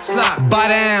 slide. Slide. Bow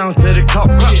down to the cup.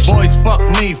 Boys, fuck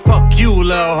me, fuck you,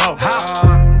 little hoe.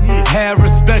 Had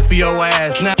respect for your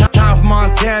ass. Now time for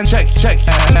Montana. Check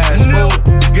ass. Fool.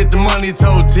 Get the money,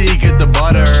 told T, get the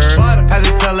butter. Had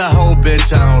to tell that whole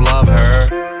bitch I don't love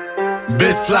her.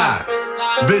 Bitch slide.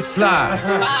 Bitch slide.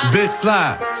 Bitch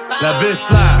slide. That bitch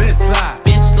slide. Bitch slide.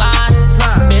 Bitch slide.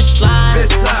 Bitch slide.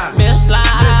 Bitch slide. Bitch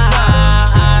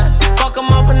slide. Fuck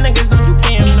 'em off for niggas, don't you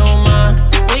pay 'em no mind.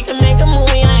 We can make a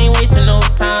movie, I ain't wasting no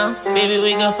time. Baby,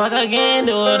 we can fuck again,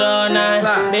 do it all night.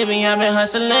 Slide. Baby, I've been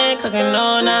hustling, cooking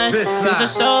all night. Things are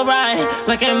so bright,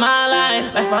 look at my life.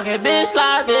 Like fuck it, bitch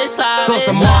slide, bitch slide. So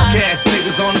some mark ass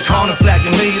niggas on the corner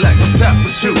flagging me like what's up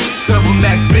with you? Silver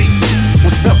Max B.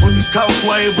 What's up with the coke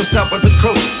wave? What's up with the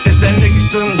crew? Is that nigga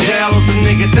still in jail? What the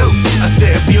nigga do? I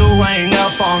said if you ain't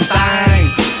up on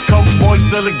things, coke boy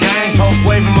still a gang, coke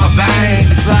wave in my veins.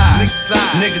 Slide, nigga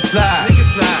slide, nigga slide, nigga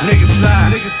slide, nigga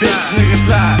slide, nigga bitch, nigga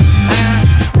slide.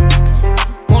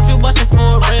 Won't you bust it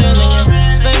for real,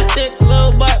 nigga? Slim thick,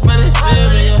 little butt, but it's real,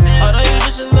 nigga. Although you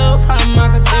just a little problem, I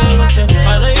could deal with you.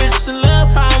 Although you just a little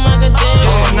problem, I could deal with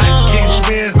you. All night, getting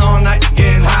spins, all night,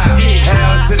 getting high.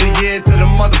 Hell to the year, to the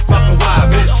motherfucking why.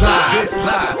 Bitch slide, bitch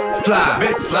slide, slide,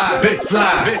 bitch slide, bitch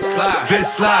slide, bitch slide, bitch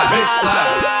slide, bitch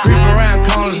slide. Creep around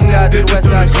corners, nigga, did the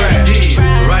Westside Grand.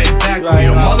 Yeah, right back to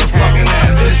your motherfucking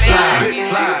ass. Bitch slide, bitch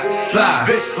slide, slide,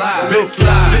 bitch slide, bitch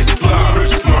slide, bitch slide,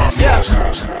 bitch slide.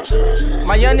 Yeah,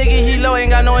 my young nigga, he low,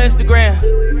 ain't got no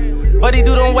Instagram, but he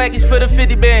do them wackies for the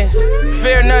 50 bands.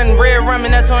 Fair nothing, red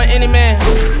rumming, that's on any man.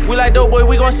 We like dope boy,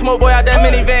 we gon' smoke boy out that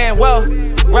minivan. Well,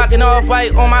 rockin' off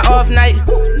white on my off night.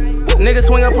 Nigga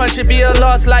swing a punch, it be a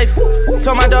lost life.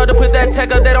 Told my dog to put that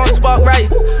tech up, that don't spark right.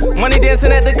 Money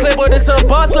dancing at the clipboard, it's a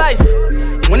boss life.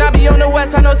 When I be on the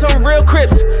west, I know some real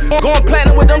crips. Going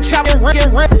platinum with them chopping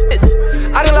wrists.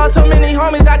 I done lost so many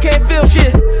homies, I can't feel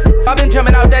shit. I been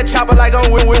jumping out that chopper like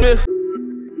I'm Will Smith.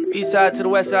 East side to the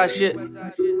west side shit.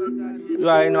 You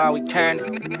already know how we carry it.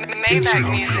 Maybach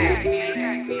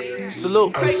music.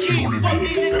 Salute.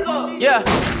 Yeah.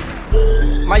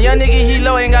 My young nigga, he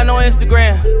low, ain't got no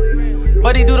Instagram,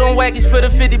 but he do them wackies for the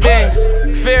 50 bands.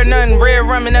 Fair nothing, red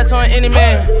rumming, that's on any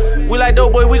man. We like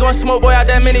dope boy, we gon' smoke boy out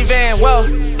that minivan. Well,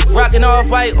 rockin' off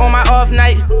white on my off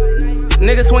night.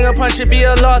 Nigga swing a punch, it be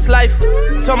a lost life.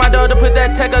 Told my dog to put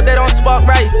that tech up, that don't spark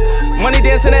right. Money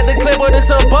dancing at the clipboard, it's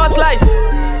a boss life.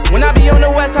 When I be on the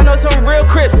west, I know some real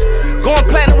crips. Going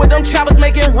platinum with them choppers,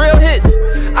 making real hits.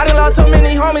 I done lost so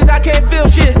many homies, I can't feel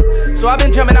shit. So I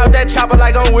been jumping out that chopper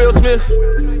like I'm Will Smith.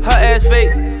 Her ass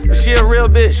fake, but she a real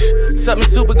bitch. Something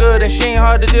super good and she ain't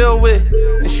hard to deal with.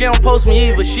 And she don't post me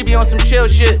either, she be on some chill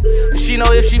shit. And she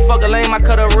know if she fuck a lame, I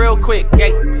cut her real quick.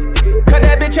 Gang. Cut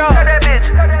that bitch off.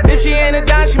 If she ain't a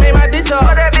dime, she made my diss off.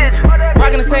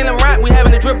 Rockin' the Saint Laurent, we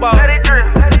having a drip off.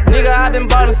 Nigga, I been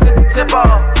ballin' since the tip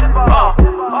off.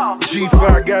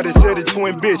 G5 got a set of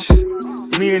twin bitches.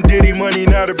 Me and Diddy money,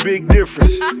 not a big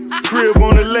difference. Crib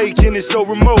on the lake and it's so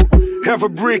remote. Half a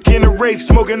brick in a rape,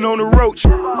 smoking on the roach.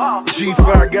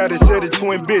 G5 got a set of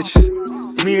twin bitches.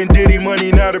 Me and Diddy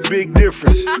money, not a big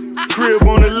difference. Crib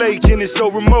on the lake and it's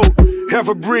so remote. Half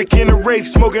a brick in a rape,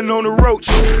 smoking on the roach.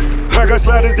 I got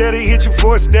sliders that'll hit you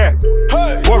for a stack.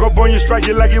 Walk up on you, strike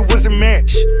you like it was a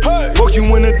match. Woke you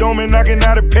in the dome and knocking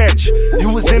out a patch.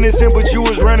 You was innocent, but you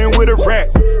was running with a rat.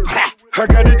 I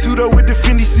got the two though with the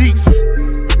Fendi seats.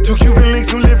 2 Cuban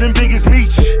links who living big as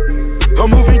Meech. I'm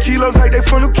moving kilos like they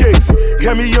funnel cakes.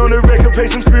 Got me on the record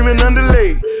pace, I'm screaming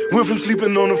underlay. Went from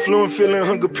sleeping on the floor and feeling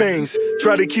hunger pains.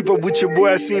 Try to keep up with your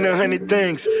boy, I seen 100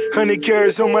 things. 100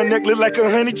 carats on my neck look like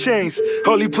 100 chains.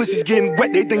 All these pussies getting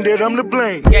wet, they think that I'm to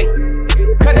blame.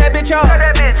 Cut that bitch off.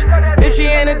 If she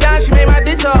ain't a dime, she made my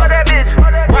diss off.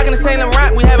 Rockin' the Saint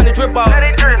Laurent, we having a drip off.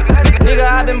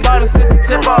 Nigga, I been ballin' since the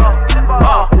tip off.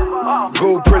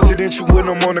 Gold presidential when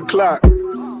I'm on the clock.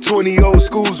 20 old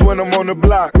schools when I'm on the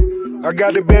block. I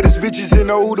got the baddest bitches and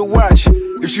know who to watch.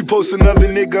 If she post another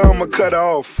nigga, I'ma cut her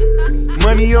off.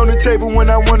 Money on the table when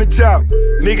I wanna top.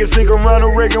 Nigga think I'm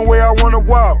Ronald Reagan way I wanna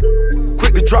walk.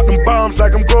 Quick to drop them bombs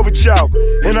like I'm Gorbachev.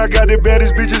 And I got the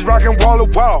baddest bitches rockin' wall to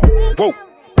wall. Whoa.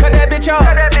 Cut that bitch off.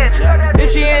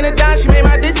 If she ain't a dime, she made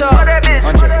my diss off.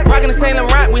 Rockin' the Saint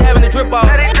Laurent, we having a drip off.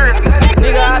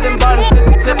 Nigga, I been ballin' since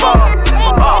the tip off.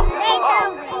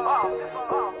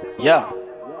 Yeah.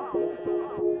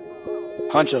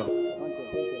 Huncho.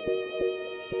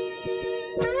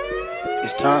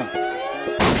 It's time.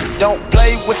 Don't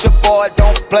play with your boy,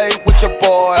 don't play with your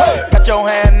boy. Got your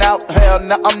hand out, hell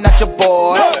nah, I'm not your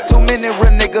boy. Too many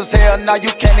real niggas, hell nah,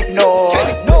 you can't ignore.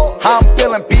 How I'm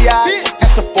feeling, B.I.G.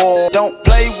 That's the 4. Don't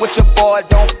play with your boy,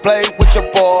 don't play with your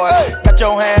boy. Got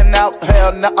your hand out,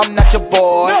 hell nah, I'm not your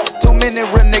boy. Too many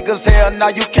real niggas, hell nah,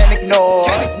 you can't ignore.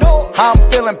 How I'm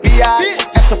feeling, B.I.G.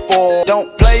 That's the 4.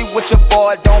 Don't play with your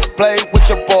boy, don't play with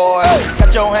your boy. Got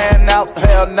your hand out,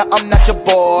 hell nah, I'm not your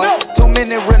boy. Too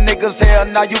many real niggas, hell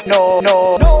nah, you know.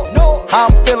 How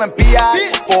I'm feeling,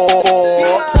 B.I.G. 4.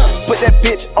 Put that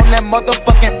bitch on that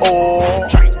motherfucking oil.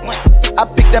 I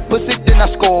pick that pussy, then I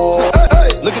score.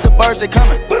 Look at the birds, they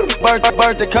coming.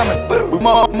 Birds, they coming. We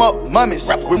more mummies.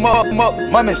 We more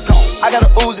mummies. I got a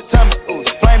Uzi, tummy.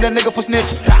 Flame that nigga for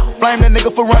snitching. Flame that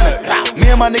nigga for running. Me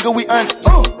and my nigga, we honest.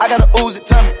 I got a Uzi,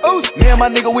 tummy. Me and my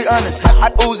nigga, we honest. I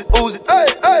Uzi.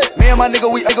 Me and my nigga,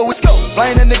 we go.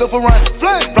 Flame that nigga for running.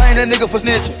 Flame that nigga for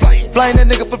snitching. Flame that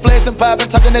nigga for flexing, popping,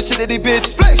 talking that shit to these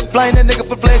bitches. Flame that nigga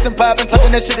for flexing, popping,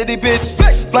 talking that shit to these bitches.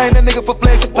 Flame that nigga for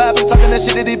flexing, popping, talking that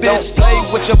shit to these bitches. Don't play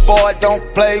with your boy,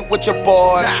 don't play with your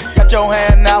boy. Got your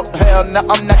hand out, hell nah,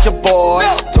 I'm not your boy.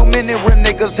 Too many real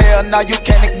niggas, hell nah, you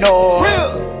can't ignore.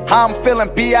 How I'm feeling,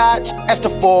 B.I.G. That's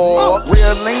the 4.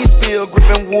 Real lean spill,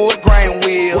 gripping wood, grain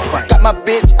wheel. Got my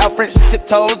bitch out French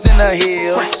tiptoes in her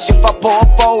heels. If I pour a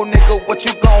 4, nigga, what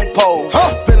you gon' pour?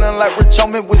 Feeling like Rich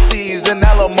Homie with C's in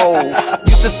Alamo.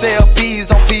 Used to sell peas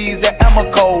on peas at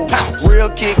Amoco. Real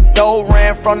kick dough,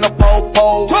 ran from the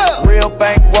po-po. Real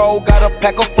bank roll, got a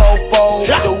pack of fofo.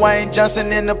 Dwayne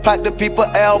Johnson in the pack, the people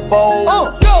elbow.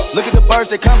 Look at the birds,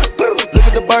 they coming. Look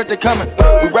at the birds, they coming.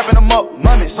 We wrapping them up,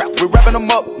 mummies. We wrapping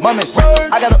them up, mummies.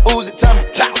 I got a Uzi, tummy.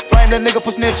 Flame that nigga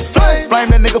for snitching. Flame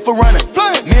that nigga for running.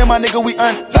 Me and my nigga, we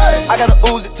honest. I got a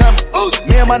Uzi, tummy.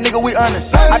 Me and my nigga, we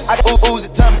honest. I got Uzi,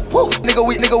 tummy. Nigga,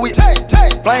 we.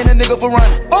 Flame that nigga for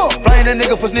running. Flame that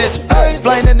nigga for snitching.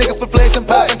 Flame that nigga for flexing,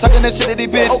 popping, talking that shit to these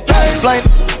bitches. Flame.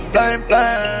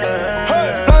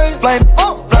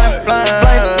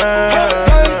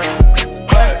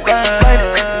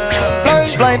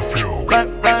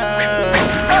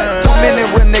 Too many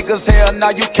real niggas, hell nah,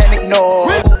 you can't ignore.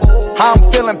 How I'm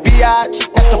feeling, B.I.G.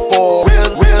 That's the 4.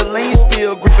 Real lean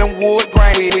spill, gripping wood,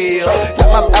 grain wheel. Got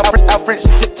my out French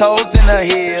tiptoes in her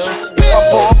heels. If I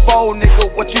pour a 4, nigga,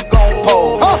 what you gon'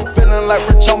 pour? Feeling like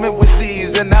Rich Homie with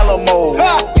C's in Alamo.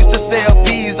 Used to sell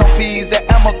peas on peas at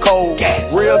Amoco.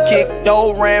 Real kick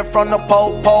dough, ran from the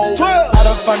po-po. I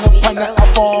done find the partner, I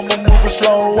form a moving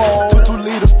slow. 2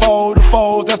 liters, 4 the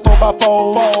 4s, that's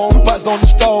 4x4. 2 pots on the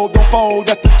stove, don't fold,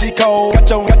 that's the G-code. Got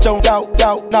your doubt,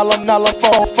 nala,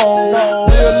 fold.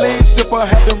 Real lean sipper,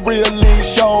 have them real lean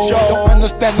shows. Don't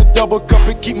understand the double cup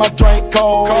and keep my drink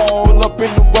cold. Pull up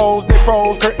in the rolls, they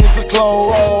froze, curtains is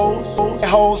closed. And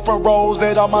hoes from rows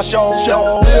at all my shows.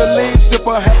 Real lean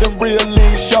sipper, have them real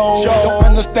lean shows. Don't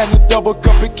understand the double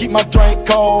cup and keep my drink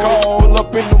cold. Pull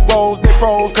up in the rolls, they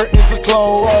froze, curtains is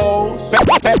closed.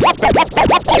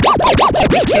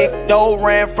 Kick dough,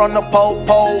 ran from the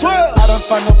po-po. I done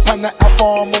find the partner, I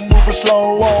form a moving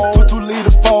slow. 2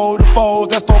 liters, 4 the 4s,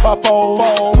 that's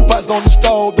 4x4. 2 pots on the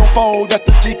stove, don't fold, that's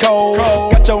the G-code.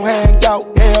 Got your hand out,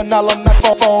 hell nah, I'm not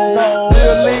for fold.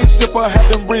 Real lean sipper, have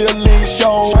them real lean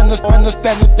shows.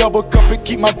 Understand the double cup and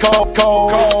keep my cold.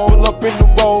 Pull up in the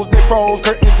rolls, they froze,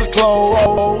 curtains is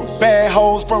closed. Bad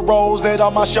hoes from rows at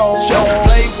all my shows. Don't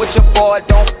play with your boy,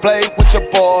 don't play with your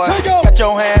boy. Got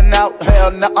your hand out,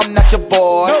 hell nah, I'm not your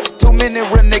boy. Too many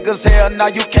real niggas, hell nah,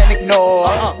 you can't ignore.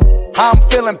 How I'm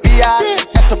feeling, B.I.G.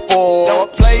 That's the 4.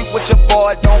 Don't play with your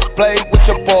boy, don't play with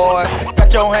your boy.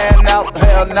 Got your hand out,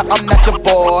 hell nah, I'm not your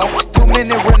boy. Too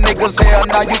many real niggas, hell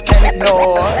nah, you can't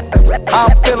ignore. How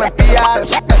I'm feeling,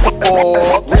 B.I.G. That's the 4.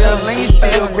 Real lean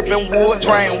spill, gripping wood,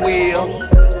 drain wheel.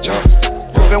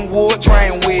 Gripping wood,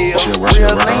 drain wheel.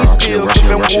 Real lean spill,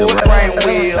 gripping wood, drain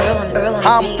wheel.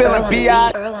 How I'm feeling,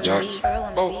 B.I.G.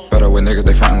 Better with niggas,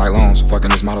 they frontin' like loans.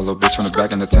 Fucking this model, little bitch from the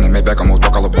back in the tenant. Maybach almost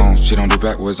broke all her bones. She don't do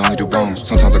backwoods, only do bones.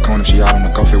 Sometimes I cone if she out on the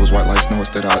golf, it was white like snow, it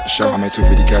stayed out at the show. I made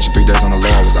 250 cash in 3 days on the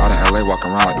low. I was out in LA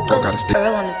walking around like the broke got a stick.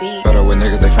 Better with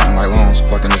niggas, they frontin' like loans.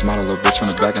 Fucking this model, little bitch from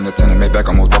the back in the tenant. Maybach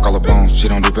almost broke all her bones. She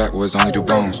don't do backwoods, only do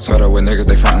bones. Better with niggas,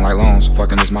 they frontin' like loans.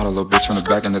 Fucking this model, little bitch from the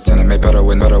back in the tenant. Made better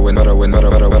with niggas,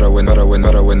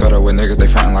 they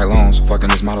frontin' like loans. Fucking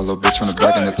this model, little bitch from the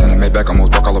back in the tenant. Maybach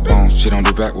almost broke all her bones. She don't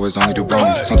do backwoods, only do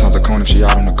bones. Sometimes I cone if she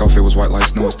out on the golf, it was white like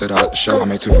snow, it stayed out at the show. I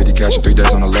made 250 cash in 3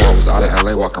 days on the low. I was out in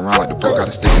LA walking around like the broke got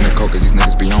a stick in the coke, cause these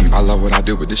niggas be on me. I love what I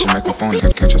do, but this shit make me phony.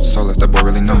 Can't trust the soul, that boy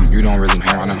really know me. You don't really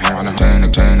hang on them.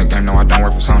 Tjay in the game, no, I don't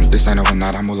work for Sony. This ain't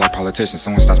overnight, I move like politicians.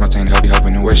 Someone starts my chain, help you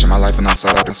helping the wish in my life, and I'm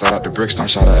inside out the bricks. Don't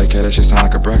shout at AK, that shit sound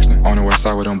like a Braxton. On the west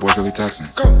side where them boys really taxing.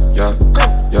 Yeah.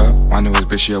 I knew his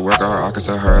bitch, she a worker, I could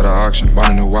sell her at an auction.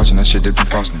 Bought a new watch and that shit dipped in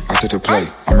frosting. I took the play,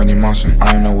 I'm really Martian.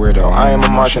 I ain't no weirdo, I am a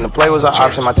Martian. The play was an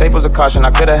option, my tape was a caution.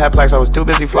 I could've had plaques, I was too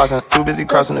busy flossing, too busy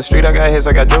crossing the street. I got hits,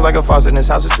 I got drilled like a faucet. And this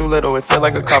house is too little, it feel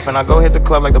like a coffin. I go hit the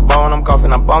club like the ball and I'm off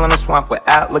and I ball in the swamp with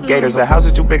alligators. The house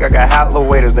is too big, I got hot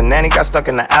waiters. The nanny got stuck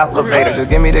in the elevator.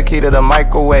 Just give me the key to the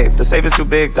microwave. The safe is too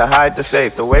big to hide the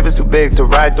safe. The wave is too big to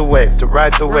ride the wave. To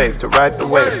ride the wave, to ride the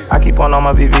wave. I keep on all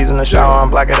my VVs in the shower. I'm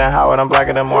blacker than Howard, I'm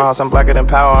blacker than Morehouse. I'm blacker than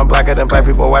Power, I'm blacker than black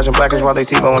people watching blackers while they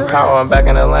TiVo and Power. I'm back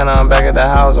in Atlanta, I'm back at the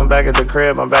house. I'm back at the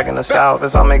crib, I'm back in the South.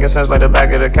 It's all making sense like the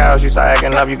back of the couch. You start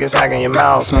acting up, you get smacked in your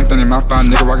mouth. Smacked in your mouth by a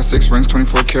nigga rocking 6 rings,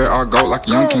 24 karat, all gold like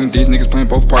a young king. These niggas playing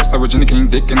both parts like Virginia King.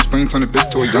 Dick in the spleen, turn the bitch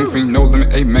to a young fiend. No limit,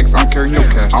 Amex, I don't carry no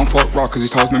cash. I don't fuck raw cause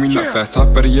these hoes made me nut fast.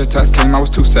 Top of the year test came, I was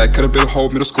too sad. Could've been a whole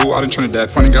middle school out in Trinidad.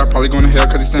 Funny guy probably going to hell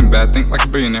cause he sent bad. Think like a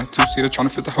billionaire. 2-seater trying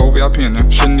to fit the whole VIP in there.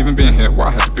 Shouldn't even been here, why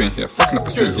I had to be in here. Fucking up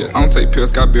a seat here. I don't take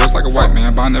pills, got bills like a white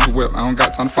man. But I never whip, I don't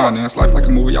got time to finance. Life like a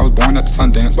movie, I was born at the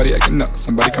Sundance. Buddy acting up,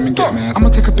 somebody come and get man. I'ma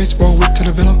take a bitch for a week to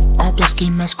the villa. All black ski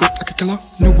mask, grip like a killer.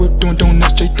 New whip doing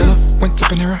donuts, J Dilla. Went to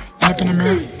Panera, end up in a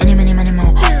mirror. Many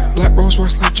more. Black Rolls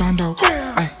Royce like John Doe.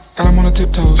 Ay, got him on the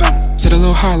tiptoes. Sit a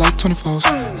little high like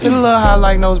 24s. Sit a little high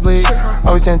like nosebleed.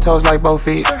 Always 10 toes like both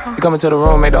feet. You come into the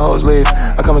room, make the hoes leave.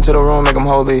 I come into the room, make them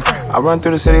holy. I run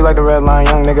through the city like the red line.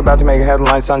 Young nigga about to make a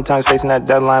headline. Sometimes facing that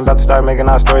deadline. About to start making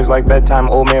our stories like bedtime.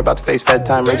 Old man about to face fed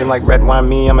time. Raging like red wine.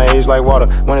 Me, I'ma age like water.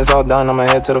 When it's all done, I'ma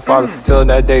head to the father. Till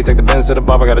that day, take the Benz to the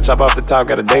bar. I gotta chop off the top.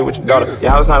 Got a date with your daughter. Your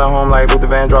house not a home like Luther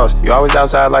Vandross. You always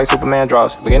outside like Superman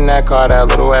draws. We get in that car, that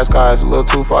little ass car. It's a little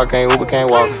too far, can't Uber, can't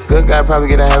walk. Good guy probably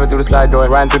get in heaven through the side door.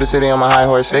 Riding through the city on my high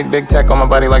horse. Big tech on my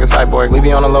body like a cyborg. Leave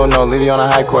you on a low note, leave you on a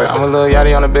high court. I'm a little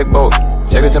yachty on a big boat.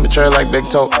 Check the temperature like Big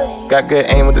Toe. Got good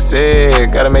aim with the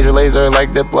SIG. Got a major laser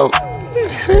like Diplo.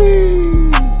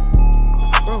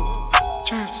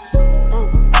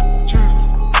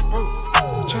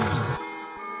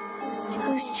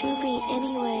 Who's Chewy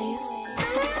anyways?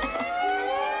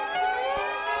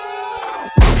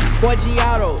 4G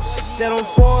autos, set on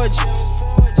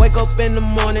 4Gs. Wake up in the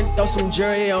morning, throw some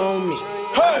jewelry on me.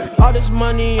 All this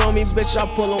money on me, bitch, I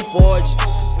pull on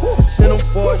 4Gs. Send them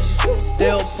 4Gs,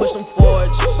 still push them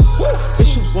 4Gs.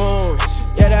 Bitch, you born,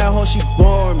 yeah, that hoe, she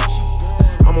born me.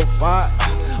 I'm on fire,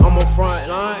 I'm on front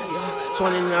line, yeah.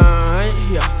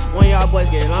 29, yeah. When y'all boys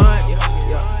get line, yeah.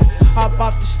 Hop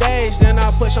off the stage, then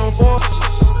I push on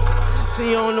 4Gs.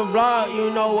 See you on the block, you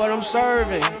know what I'm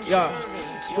serving, yeah.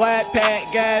 Squad pack,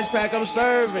 gas pack, I'm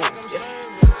serving,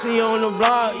 yeah. See you on the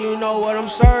block, you know what I'm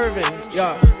serving,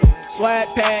 yeah. Swag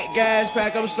pack, gas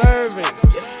pack, I'm serving.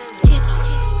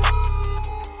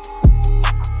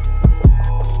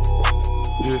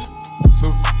 Yeah,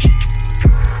 so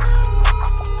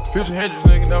Future Hendrix,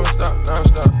 nigga,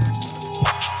 non-stop.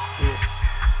 Yeah.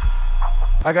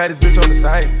 I got this bitch on the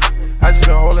side, I just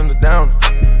been holding her down.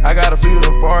 I got a feet of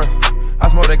them forest, I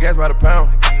smoke that gas by the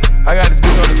pound. I got this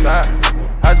bitch on the side,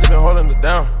 I just been holding her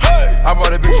down. I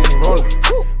bought that bitch in the roller,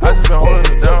 I just been holding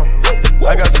her down.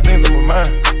 I got some things on my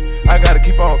mind, I gotta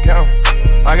keep on count.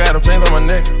 I got them chains on my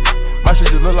neck, my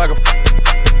shit just look like a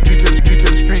G to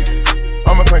the streets.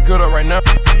 I'ma crank it up right now.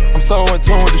 I'm so in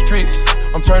tune with the streets,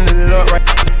 I'm turning it up right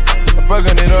now. I'm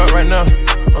fucking it up right now,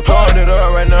 I'm throwing it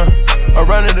up right now. I'm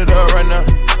running it up right now,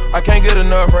 I can't get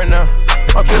enough right now.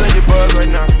 I'm killing your buzz right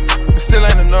now, it still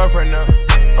ain't enough right now.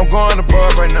 I'm going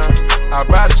above right now, I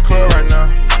buy this club right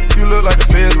now. You look like the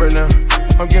feds right now,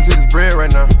 I'm getting to this bread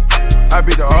right now. I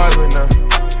beat the odds right now,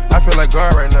 I feel like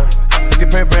God right now. Get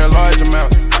paper in large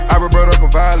amounts, I brought up a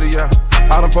volley, yeah.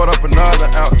 I done poured up another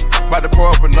ounce, about to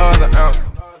pour up another ounce.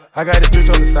 I got this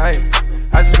bitch on the side,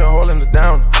 I just been holding her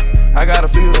down. I got a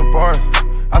feet of them foreigns,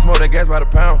 I smoke that gas by the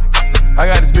pound. I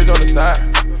got this bitch on the side,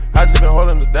 I just been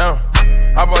holding her down.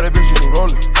 I bought that bitch in the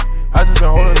roller, I just been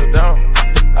holding her down.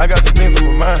 I got some things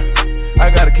on my mind, I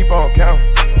gotta keep on count.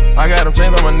 I got them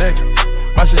chains on my neck,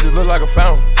 my shit just look like a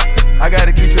fountain. I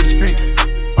gotta keep to the streets,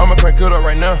 I'ma crank it up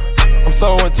right now. I'm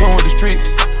so in tune with the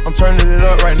streets, I'm turning it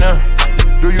up right now.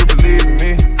 Do you believe in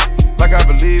me, like I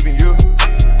believe in you?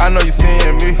 I know you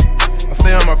seeing me, I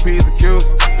stay on my P's and Q's.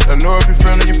 I know if you're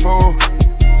feeling your fool,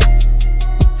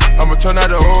 I'ma turn out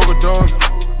the overdose.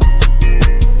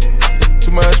 Too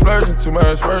much splurging, too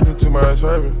much splurging, too much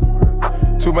splurging.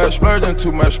 Too much splurging,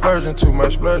 too much splurging, too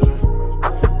much splurging.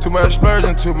 Too much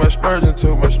splurging, too much splurging,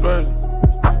 too much splurging.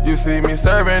 You see me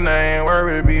serving, I ain't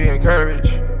worried, be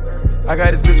encouraged. I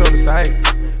got this bitch on the side,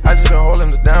 I just been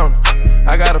holding her down.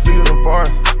 I got a feet of them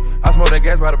foreigns, I smoke that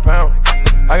gas by the pound.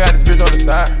 I got this bitch on the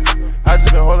side, I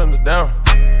just been holding her down.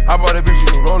 I bought that bitch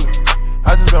in the roller,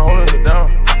 I just been holding her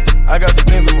down. I got some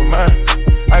things on my mind,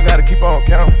 I gotta keep on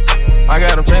count. I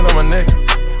got them chains on my neck,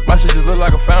 my shit just look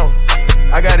like a fountain.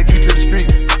 I gotta keep to the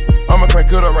streets, I'ma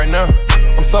crank it up right now.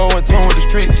 I'm so in tune with the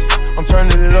streets, I'm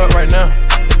turning it up right now.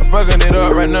 I'm fucking it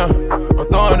up right now. I'm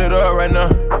throwing it up right now.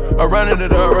 I'm running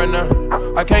it up right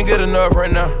now. I can't get enough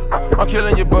right now. I'm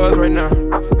killing your buzz right now.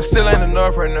 It still ain't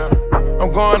enough right now.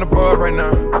 I'm going above right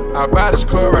now. I'll buy this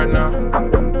club right now.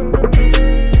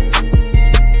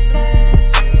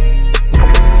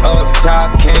 Up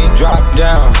top, can't drop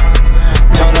down.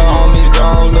 Told the homies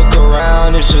don't look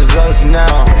around, it's just us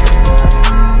now.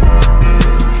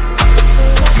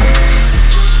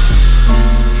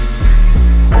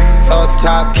 Up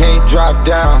top, can't drop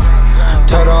down.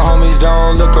 Told the homies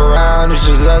don't look around, it's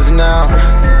just us now.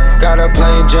 Got a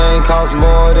plain Jane, cost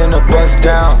more than a bus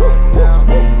down.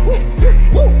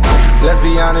 Let's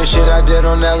be honest, shit I did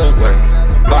on Ellen.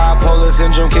 Bipolar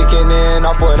syndrome kicking in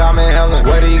off what I'm inhaling.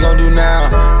 What he gon' do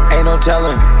now? Ain't no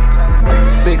telling.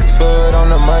 6 foot on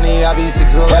the money, I be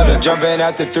 6'11". Jumping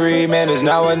at the 3, man, it's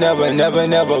now or never, never,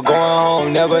 never. Going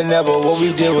home, never, never. What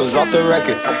we did was off the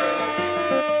record.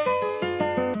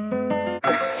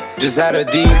 Just had a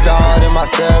deep thought in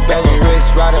myself, every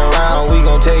wrist riding around, we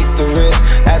gon' take the risk.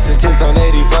 Asking tits on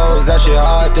 84s, that shit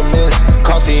hard to miss.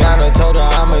 Cartera told her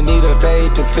I'ma need a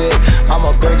fade to fit.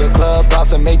 I'ma bring the club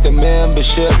house and make the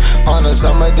membership. On a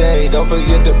summer day, don't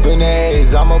forget to bring the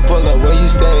A's. I'ma pull up where you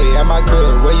stay, at my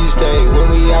crib, where you stay. When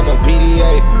we out no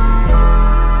PDA.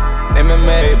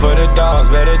 MMA for the dogs,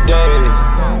 better days.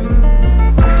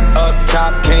 Up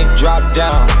top, can't drop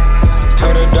down.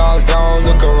 Told the dogs don't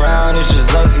look around, it's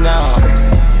just us now.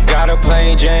 Got a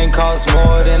plain Jane, cost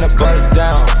more than a bus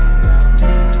down.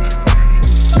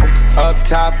 Up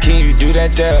top, can you do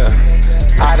that there?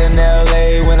 Out in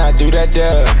LA when I do that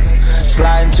there.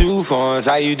 Sliding 2 phones,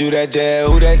 how you do that there?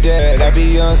 Who that there? That be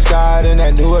young Scott and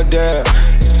that new Adele.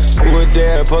 Who it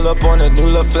there? Pull up on a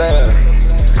new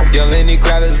LaFleur. Young Lenny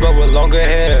Kravitz but with longer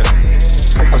hair.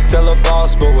 I'm still a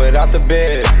boss, but without the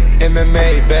bed.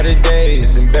 MMA, better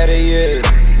days and better years.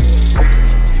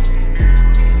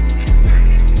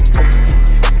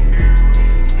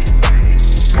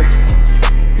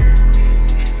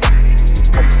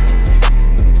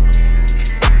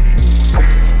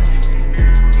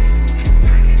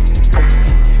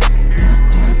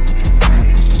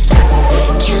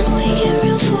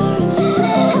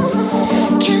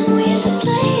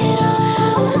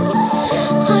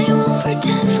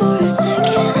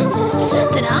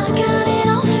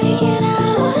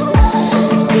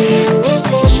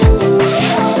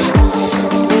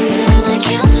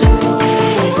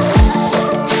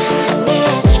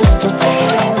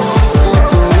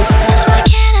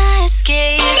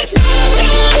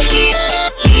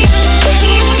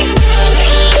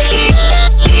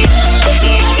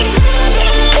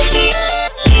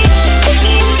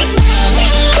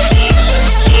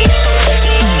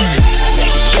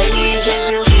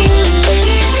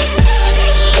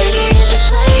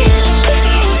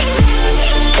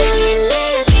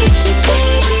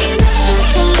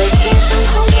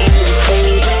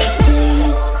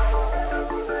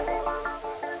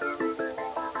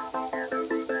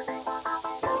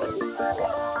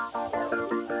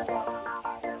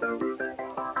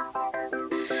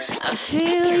 I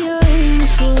feel your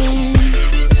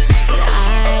influence, but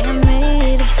I am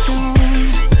made of stone.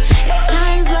 It's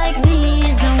times like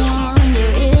these I wonder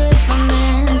if I'm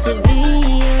meant to be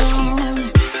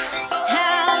alone.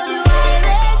 How do I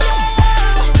let go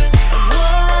of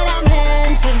what I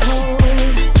meant to hold?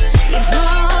 You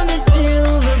promised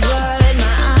silver, but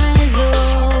my eyes are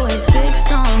always fixed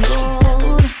on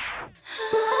gold.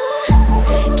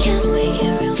 Can we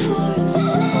get real for a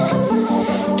minute?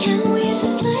 Can we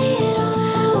just lay it all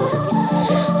out?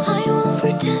 I won't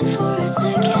pretend for a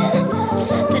second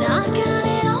that I got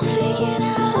it all figured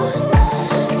out.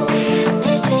 Seeing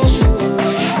these visions in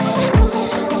my head,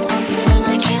 something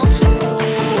I can't turn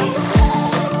away.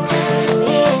 Telling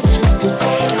me it's just a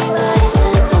daydream, but if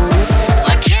that's all this is,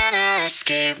 why can't I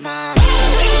escape my mind?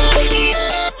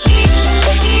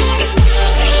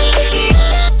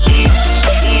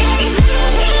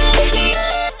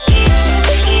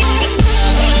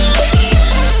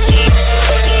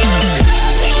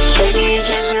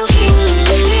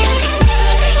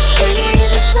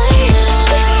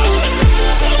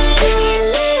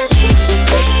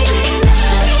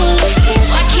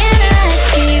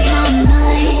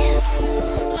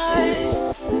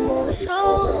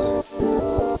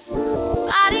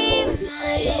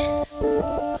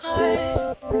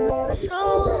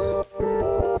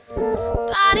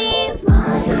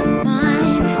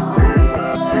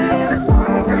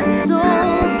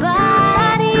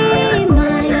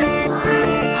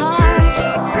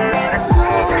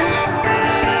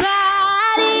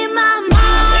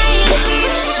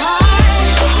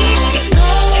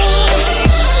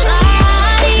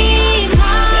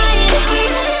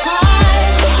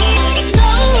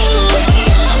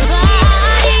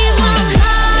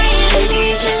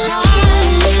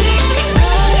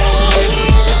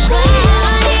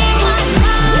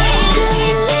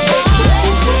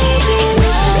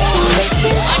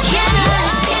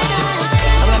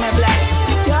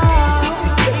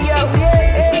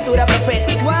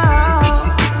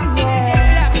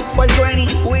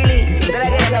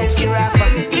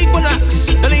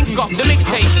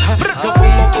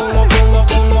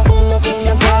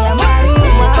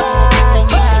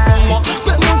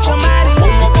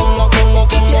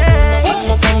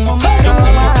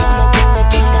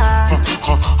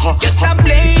 Yes, I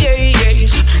play,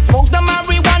 smoke the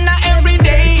marijuana every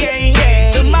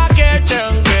day, till my hair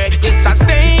turn gray. Yes, I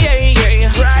stay,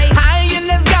 high in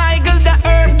the sky, cause the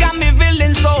herb got me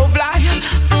feeling so fly.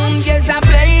 Yes, I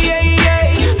play,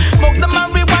 smoke the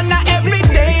marijuana every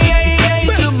day,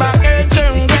 till my hair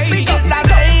turn gray. Yes, I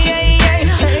stay,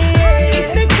 high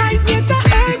in the sky, yes, the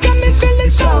herb got me feeling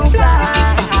so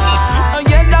fly.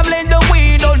 Yes, I play the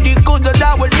weed, all the good that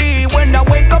I will be. When I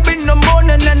wake up in the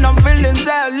morning and I'm feeling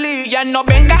sadly. Ya no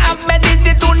venga a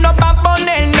pedirte tú no pa'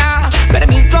 poner nada.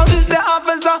 Permiso de este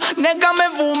officer, négame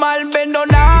fumar, pero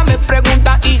nada. Me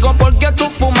pregunta, hijo, ¿por qué tú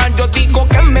fumas? Yo digo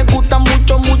que me gusta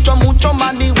mucho, mucho, mucho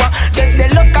marihuana. Desde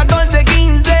los 14,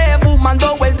 15,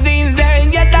 fumando West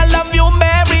Indies. Yes, I love you,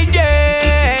 Mary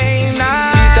Jane.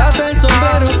 Quítate el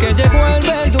sombrero que llegó el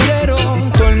verdurero.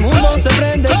 Todo el mundo se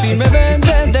prende si me ven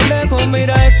desde lejos.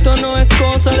 Mira, esto no es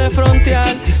cosa de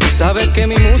frontear. Sabes que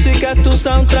mi música es tu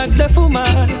soundtrack de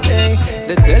fumar.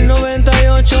 Desde el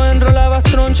 98 enrolabas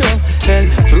tronchos.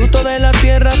 El fruto de la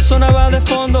tierra sonaba de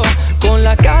fondo. Con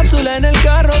la cápsula en el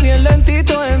carro bien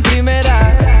lentito en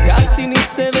primera. Casi ni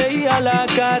se veía la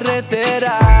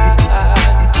carretera.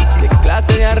 Qué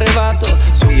clase de arrebato.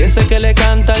 Soy ese que le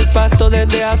canta el pasto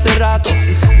desde hace rato.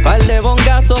 Par de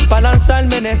bongazos pa'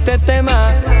 lanzarme en este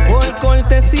tema. Por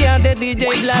cortesía de DJ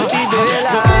Blas y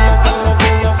Vela.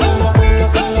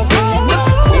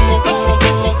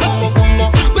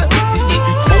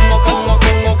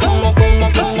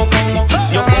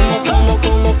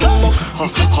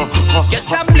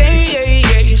 Yes, I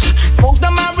play, smoke the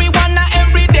marijuana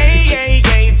every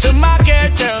day, till my hair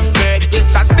turn gray.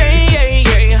 Yes, I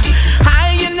stay,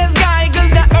 high in the sky, cause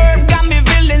the herb got me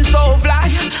feeling so fly.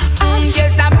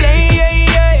 Yes, I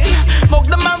play, smoke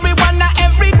the marijuana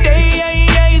every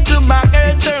day, till my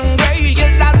hair turn gray.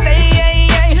 Yes, I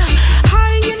stay,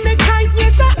 high in the kite,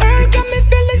 yes, the herb got me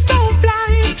feeling so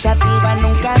fly. Sativa,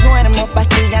 nunca duermo,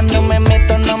 pastillas no me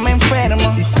meto, no me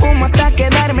enfermo. Fumo hasta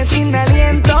quedarme sin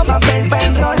aliento, papel para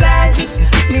enrolar.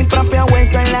 Mi propio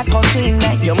huerto en la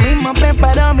cocina, yo mismo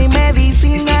preparo mi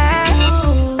medicina.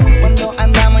 Cuando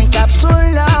andamos en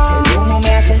cápsula, el humo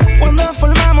me hace. Cuando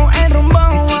formamos el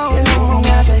rumbón, el humo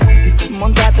me hace.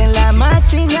 Montate en la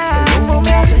máquina, el humo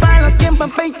me hace. Para los tiempos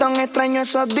en Peyton extraño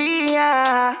esos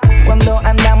días. Cuando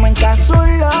andamos en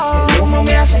cápsula, el humo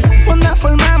me hace. Cuando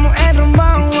formamos el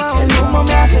rumbón, el humo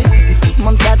me hace.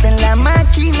 Montate en la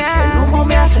máquina, el humo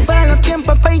me hace. Para los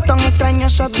tiempos en Peyton extraño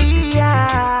esos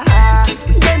días.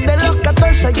 Desde los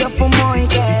 14 yo fumo y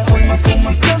que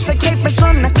fumo. Yo sé que hay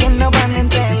personas que no van a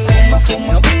entender.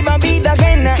 Fumo. No viva vida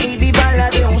ajena y viva la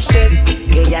de usted.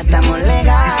 Que ya estamos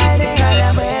legales a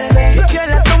la verde. Yo en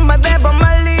la tumba de Bob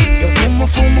Marley. Yo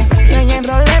fumo. Y ahí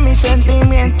enrolé mis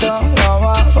sentimientos.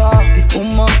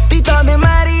 Un motito de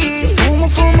Mari. Fumo.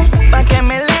 Pa' que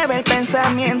me eleve el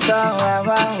pensamiento.